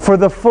for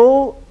the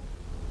full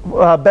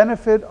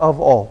benefit of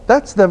all.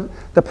 That's the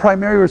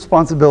primary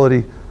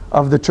responsibility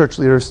of the church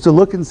leaders, to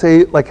look and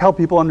say, like, help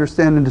people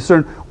understand and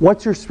discern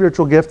what's your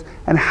spiritual gift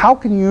and how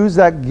can you use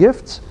that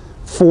gift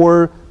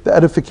for the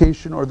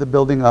edification or the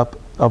building up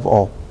of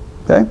all.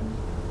 Okay?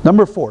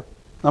 Number four.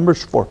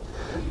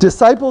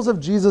 Disciples of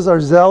Jesus are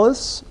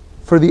zealous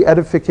for the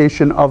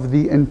edification of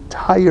the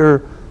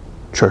entire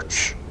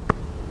church.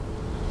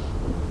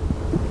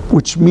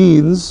 Which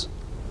means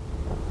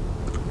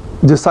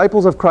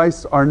disciples of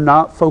Christ are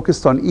not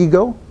focused on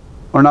ego,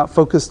 are not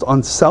focused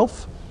on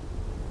self.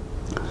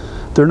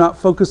 They're not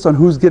focused on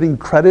who's getting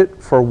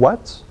credit for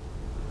what.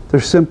 They're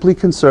simply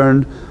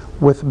concerned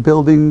with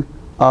building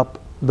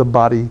up the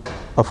body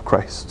of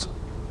Christ.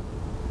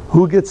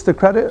 Who gets the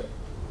credit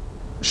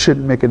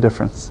shouldn't make a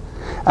difference.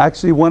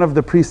 Actually, one of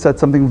the priests said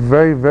something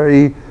very,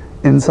 very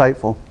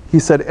insightful. He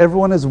said,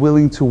 everyone is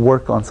willing to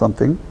work on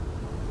something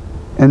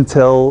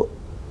until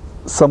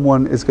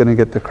someone is going to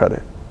get the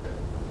credit.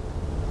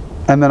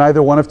 And then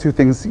either one of two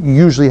things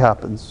usually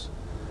happens.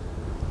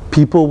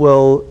 People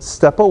will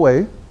step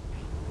away,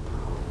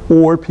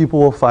 or people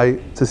will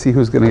fight to see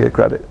who's going to get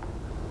credit.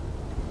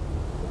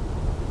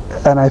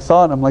 And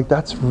I'm like,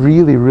 that's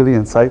really, really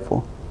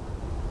insightful.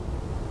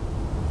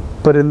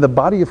 But in the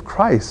body of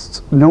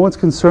Christ, no one's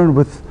concerned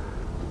with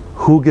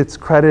who gets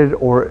credit,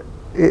 or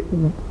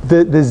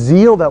the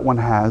zeal that one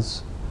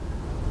has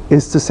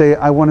is to say,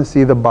 I want to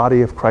see the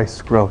body of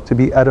Christ grow, to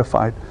be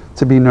edified,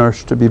 to be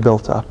nourished, to be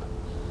built up.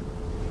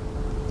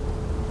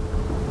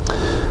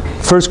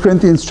 1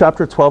 Corinthians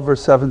chapter 12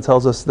 verse 7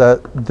 tells us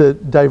that the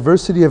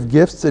diversity of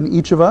gifts in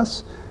each of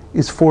us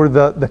is for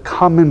the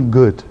common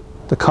good.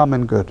 The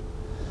common good.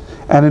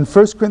 And in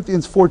 1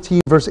 Corinthians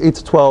 14 verse 8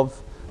 to 12,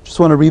 just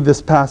want to read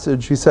this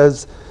passage. He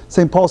says,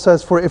 St. Paul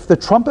says, for if the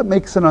trumpet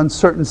makes an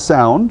uncertain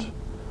sound,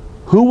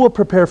 who will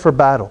prepare for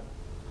battle?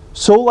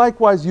 So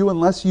likewise you,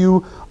 unless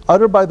you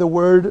utter by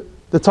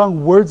the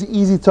tongue words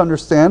easy to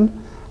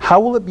understand, how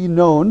will it be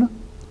known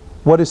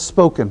what is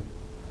spoken?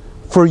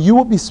 For you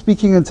will be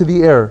speaking into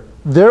the air.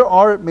 There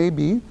are, it may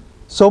be,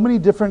 so many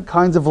different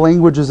kinds of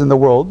languages in the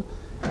world,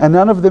 and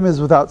none of them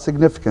is without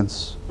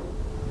significance.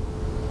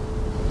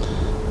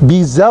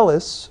 Be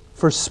zealous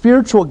for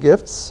spiritual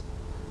gifts,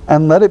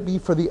 and let it be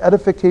for the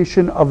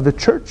edification of the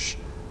church,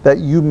 that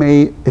you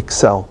may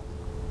excel,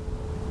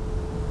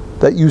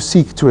 that you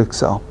seek to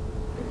excel.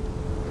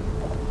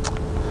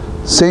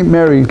 Saint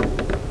Mary,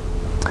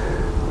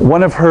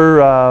 one of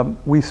her,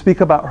 we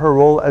speak about her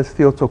role as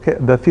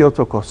the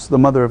Theotokos, the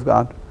Mother of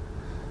God.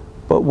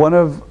 But one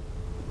of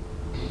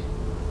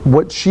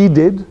what she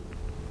did,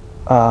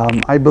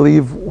 I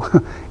believe,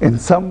 in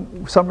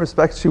some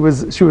respects, she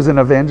was an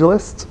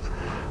evangelist.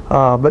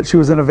 But she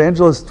was an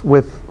evangelist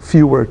with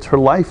few words. Her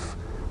life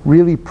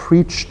really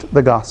preached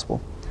the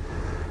gospel.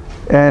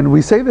 And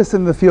we say this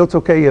in the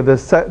Theotokeia,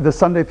 the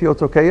Sunday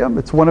Theotokeia.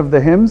 It's one of the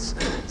hymns.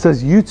 It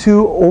says, you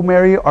too, O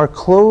Mary, are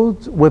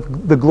clothed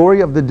with the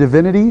glory of the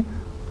divinity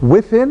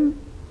within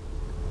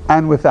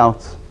and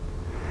without.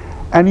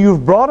 And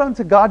you've brought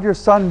unto God your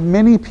Son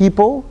many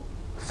people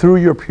through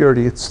your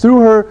purity. It's through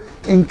her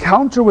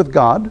encounter with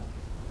God,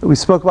 that we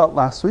spoke about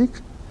last week,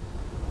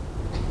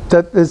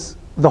 that this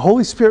the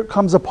Holy Spirit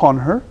comes upon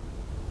her,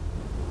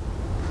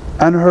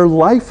 and her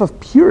life of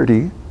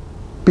purity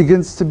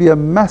begins to be a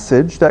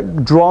message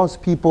that draws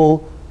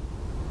people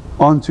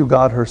onto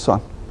God, her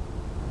Son.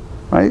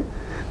 Right?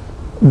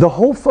 The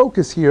whole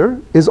focus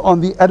here is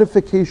on the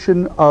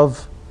edification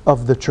of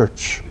the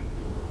church.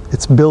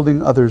 It's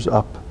building others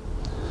up.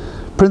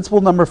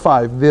 Principle number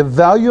 5, the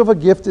value of a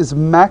gift is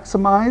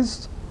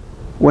maximized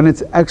when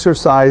it's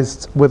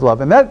exercised with love.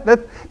 And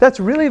that's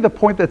really the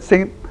point that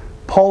St.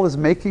 Paul is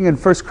making in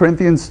 1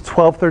 Corinthians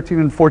 12, 13,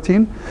 and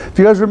 14. If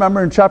you guys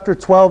remember in chapter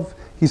 12,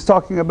 he's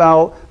talking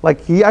about,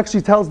 like, he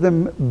actually tells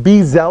them,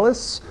 be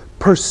zealous,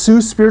 pursue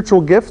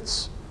spiritual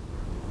gifts.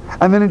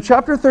 And then in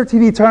chapter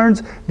 13, he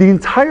turns the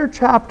entire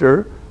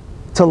chapter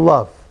to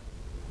love.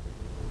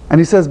 And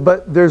he says,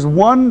 but there's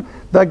one,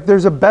 like,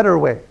 there's a better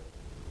way.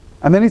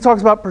 And then he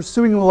talks about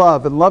pursuing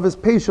love, and love is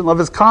patient, love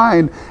is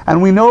kind.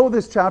 And we know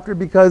this chapter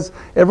because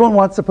everyone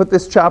wants to put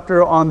this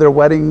chapter on their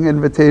wedding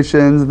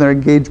invitations and their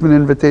engagement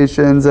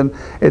invitations, and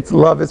it's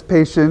love is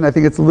patient. I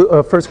think it's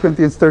 1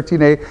 Corinthians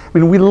 13:8. I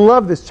mean, we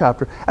love this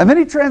chapter. And then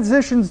he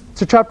transitions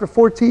to chapter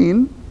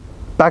 14,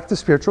 back to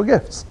spiritual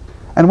gifts.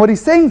 And what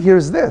he's saying here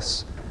is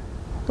this.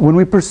 When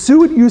we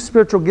pursue and use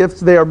spiritual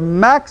gifts, they are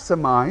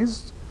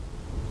maximized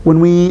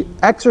when we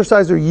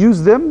exercise or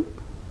use them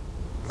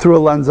through a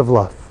lens of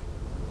love.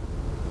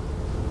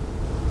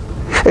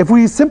 If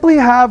we simply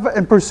have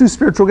and pursue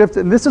spiritual gifts,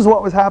 and this is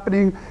what was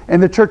happening in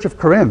the Church of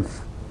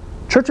Corinth.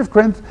 Church of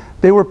Corinth,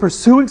 they were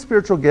pursuing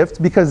spiritual gifts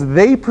because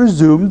they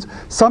presumed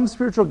some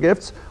spiritual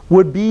gifts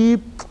would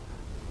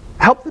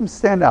help them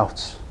stand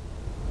out.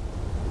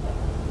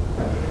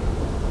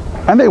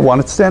 And they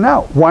wanted to stand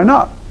out. Why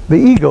not? The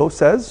ego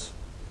says,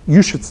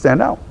 you should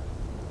stand out.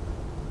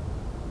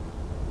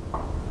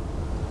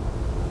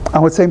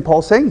 And what St.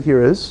 Paul's saying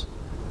here is,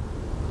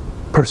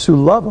 pursue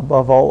love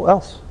above all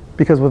else.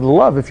 Because with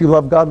love, if you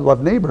love God and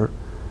love neighbor,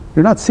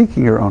 you're not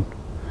seeking your own.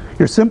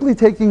 You're simply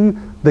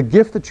taking the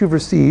gift that you've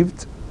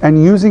received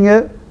and using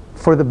it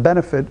for the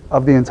benefit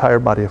of the entire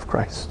body of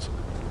Christ.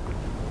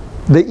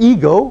 The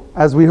ego,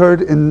 as we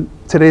heard in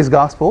today's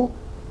gospel,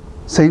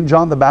 St.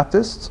 John the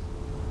Baptist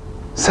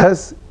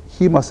says,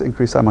 he must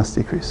increase, I must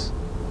decrease.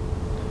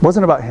 It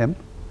wasn't about him.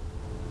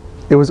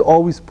 It was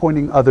always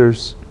pointing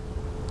others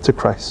to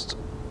Christ.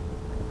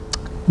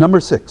 Number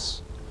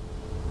 6.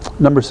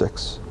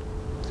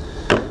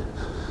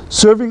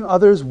 Serving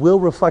others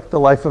will reflect the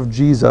life of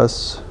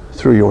Jesus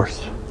through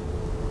yours.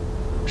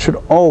 Should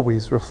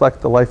always reflect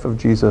the life of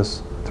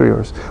Jesus through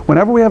yours.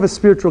 Whenever we have a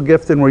spiritual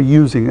gift and we're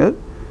using it,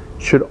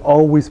 should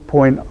always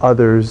point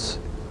others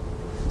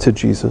to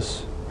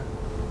Jesus.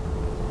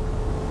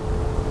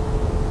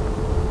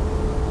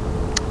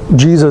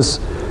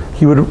 Jesus,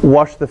 he would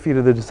wash the feet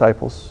of the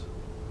disciples.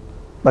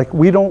 Like,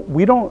 we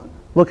don't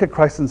look at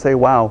Christ and say,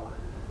 wow.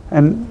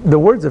 And the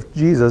words of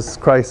Jesus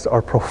Christ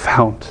are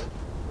profound.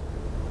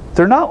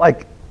 They're not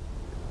like,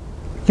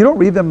 you don't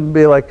read them and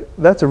be like,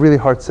 that's a really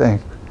hard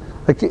saying.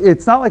 Like,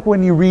 it's not like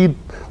when you read,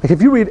 like if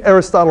you read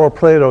Aristotle or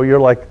Plato, you're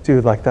like,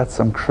 dude, like that's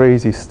some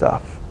crazy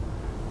stuff.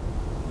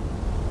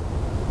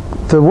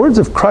 The words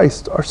of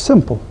Christ are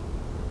simple,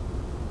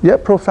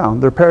 yet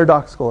profound. They're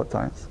paradoxical at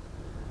times.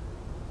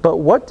 But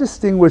what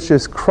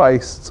distinguishes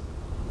Christ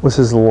was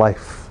his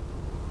life.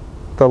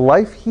 The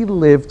life he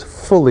lived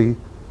fully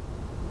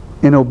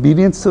in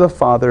obedience to the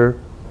Father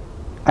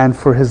and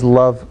for his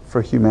love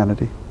for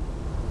humanity.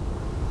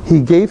 He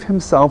gave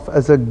himself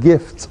as a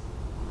gift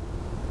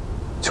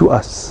to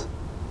us.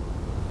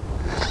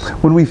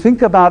 When we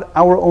think about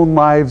our own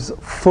lives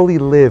fully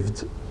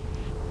lived,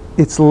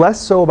 it's less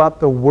so about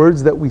the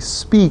words that we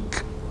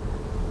speak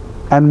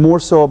and more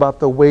so about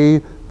the way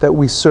that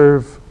we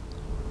serve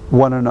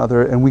one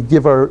another, and we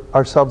give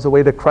ourselves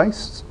away to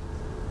Christ,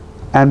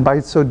 and by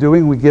so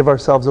doing we give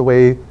ourselves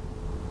away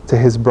to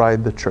his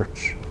bride, the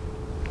church.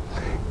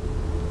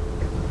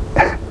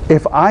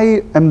 If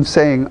I am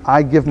saying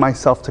I give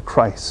myself to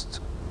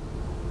Christ,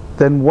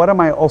 then what am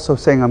I also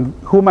saying?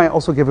 Who am I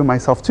also giving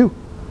myself to?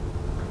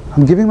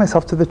 I'm giving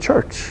myself to the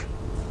church.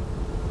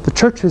 The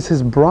church is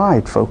his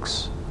bride,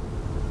 folks.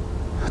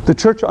 The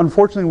church,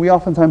 unfortunately, we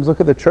oftentimes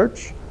look at the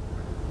church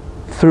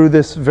through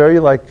this very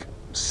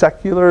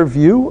secular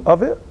view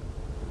of it.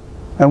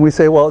 And we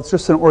say, well, it's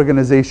just an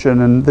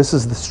organization and this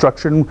is the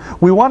structure. And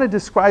we want to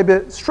describe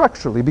it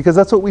structurally because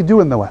that's what we do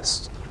in the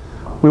West.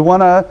 We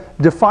want to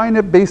define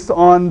it based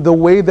on the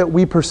way that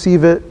we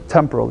perceive it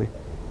temporally.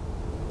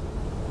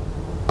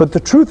 But the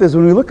truth is,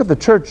 when we look at the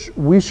church,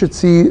 we should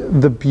see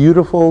the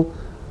beautiful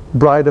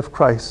bride of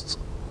Christ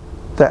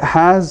that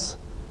has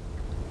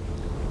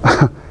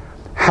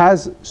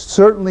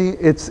certainly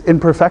its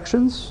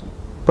imperfections,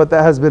 but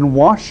that has been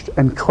washed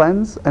and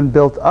cleansed and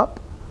built up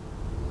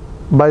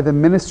by the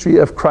ministry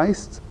of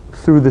Christ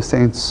through the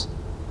saints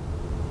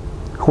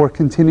who are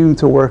continuing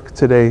to work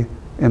today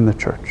in the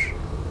church.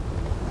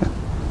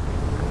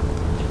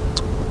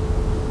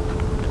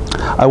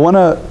 I want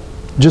to,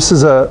 just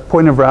as a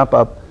point of wrap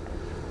up,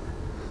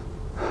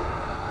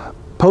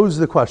 pose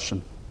the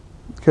question,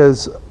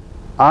 because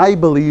I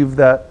believe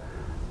that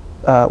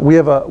we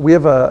have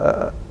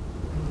a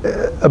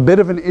a bit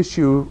of an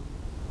issue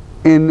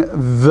in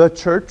the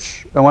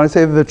church. And when I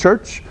say the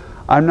church,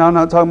 I'm now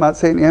not talking about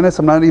St. Annis.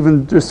 I'm not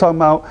even just talking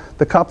about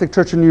the Coptic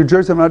Church in New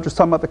Jersey. I'm not just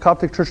talking about the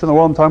Coptic Church in the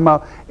world. I'm talking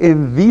about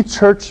in the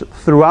church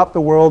throughout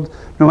the world,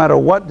 no matter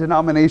what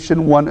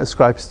denomination one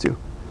ascribes to.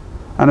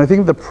 And I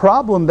think the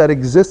problem that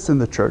exists in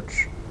the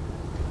church,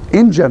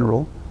 in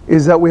general,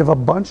 is that we have a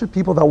bunch of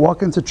people that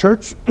walk into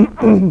church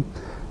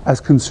as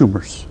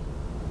consumers.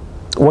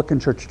 What can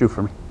church do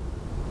for me?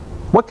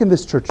 What can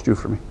this church do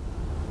for me?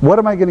 What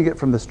am I going to get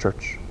from this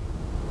church?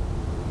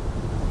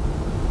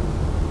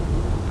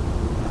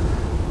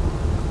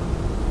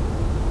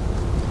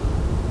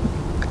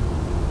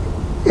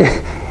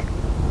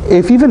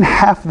 If even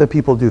half the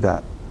people do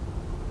that,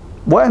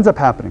 what ends up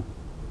happening?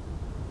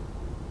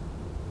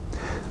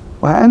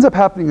 What ends up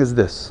happening is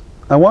this.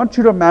 I want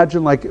you to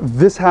imagine like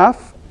this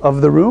half of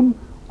the room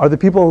are the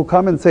people who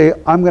come and say,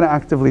 I'm going to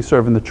actively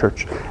serve in the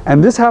church.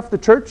 And this half of the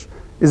church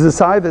is the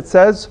side that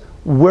says,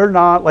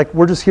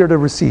 we're just here to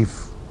receive.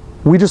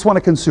 We just want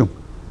to consume.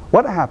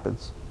 What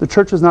happens? The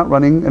church is not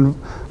running and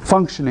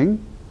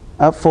functioning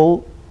at a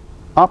full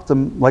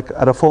optimum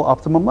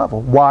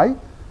level. Why?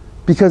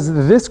 Because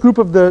this group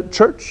of the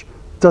church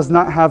does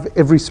not have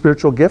every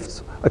spiritual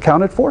gift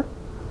accounted for.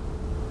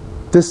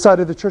 This side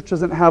of the church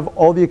doesn't have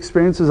all the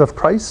experiences of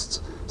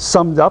Christ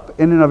summed up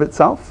in and of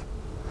itself.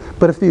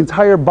 But if the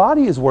entire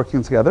body is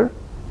working together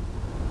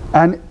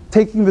and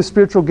taking the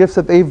spiritual gifts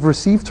that they've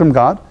received from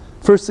God,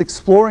 first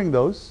exploring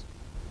those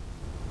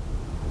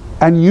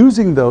and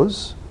using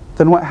those,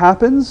 then what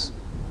happens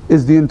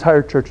is the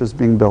entire church is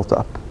being built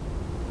up.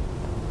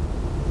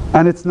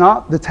 And it's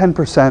not the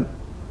 10%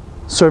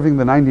 serving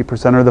the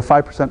 90% or the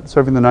 5%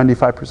 serving the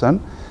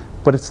 95%,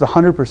 but it's the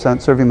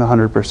 100% serving the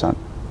 100%.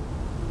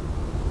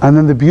 And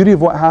then the beauty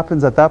of what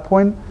happens at that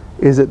point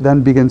is it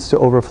then begins to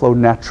overflow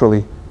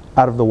naturally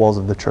out of the walls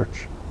of the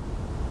church.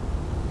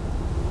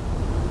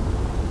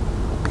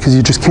 Because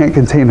you just can't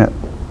contain it.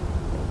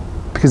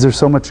 Because there's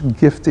so much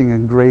gifting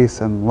and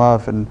grace and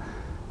love and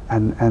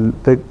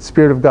the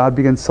Spirit of God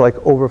begins to like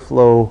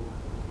overflow,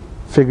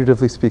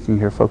 figuratively speaking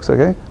here, folks,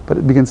 okay? But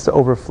it begins to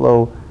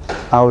overflow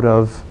out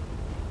of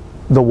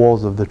the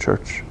walls of the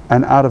church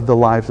and out of the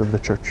lives of the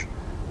church.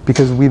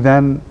 Because we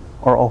then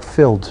are all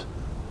filled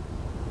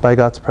by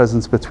God's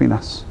presence between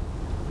us.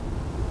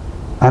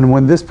 And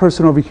when this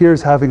person over here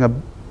is having a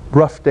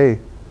rough day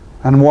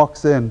and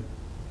walks in,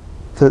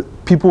 the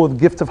people with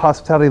gift of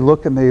hospitality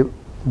look and they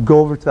go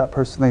over to that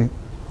person, they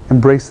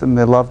embrace them,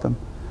 they love them.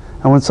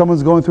 And when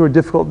someone's going through a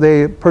difficult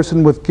day, a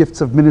person with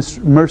gifts of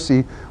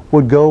mercy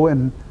would go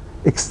and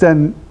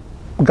extend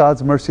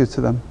God's mercy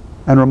to them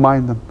and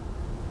remind them.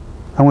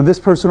 And when this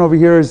person over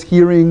here is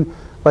hearing,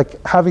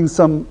 like having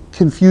some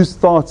confused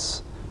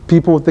thoughts,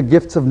 people with the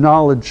gifts of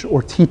knowledge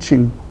or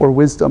teaching or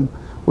wisdom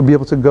would be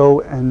able to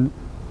go and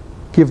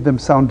give them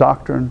sound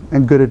doctrine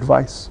and good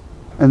advice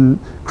and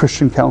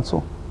Christian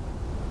counsel.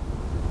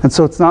 And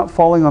so it's not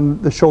falling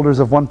on the shoulders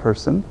of one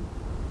person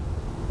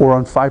or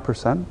on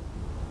 5%,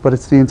 but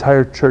it's the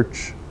entire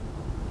church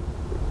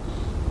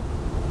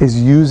is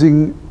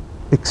using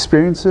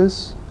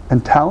experiences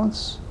and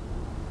talents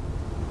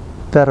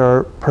that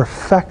are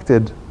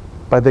perfected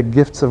by the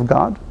gifts of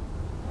God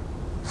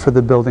for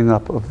the building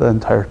up of the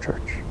entire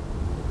church.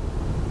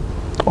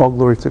 All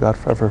glory to God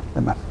forever.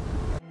 Amen.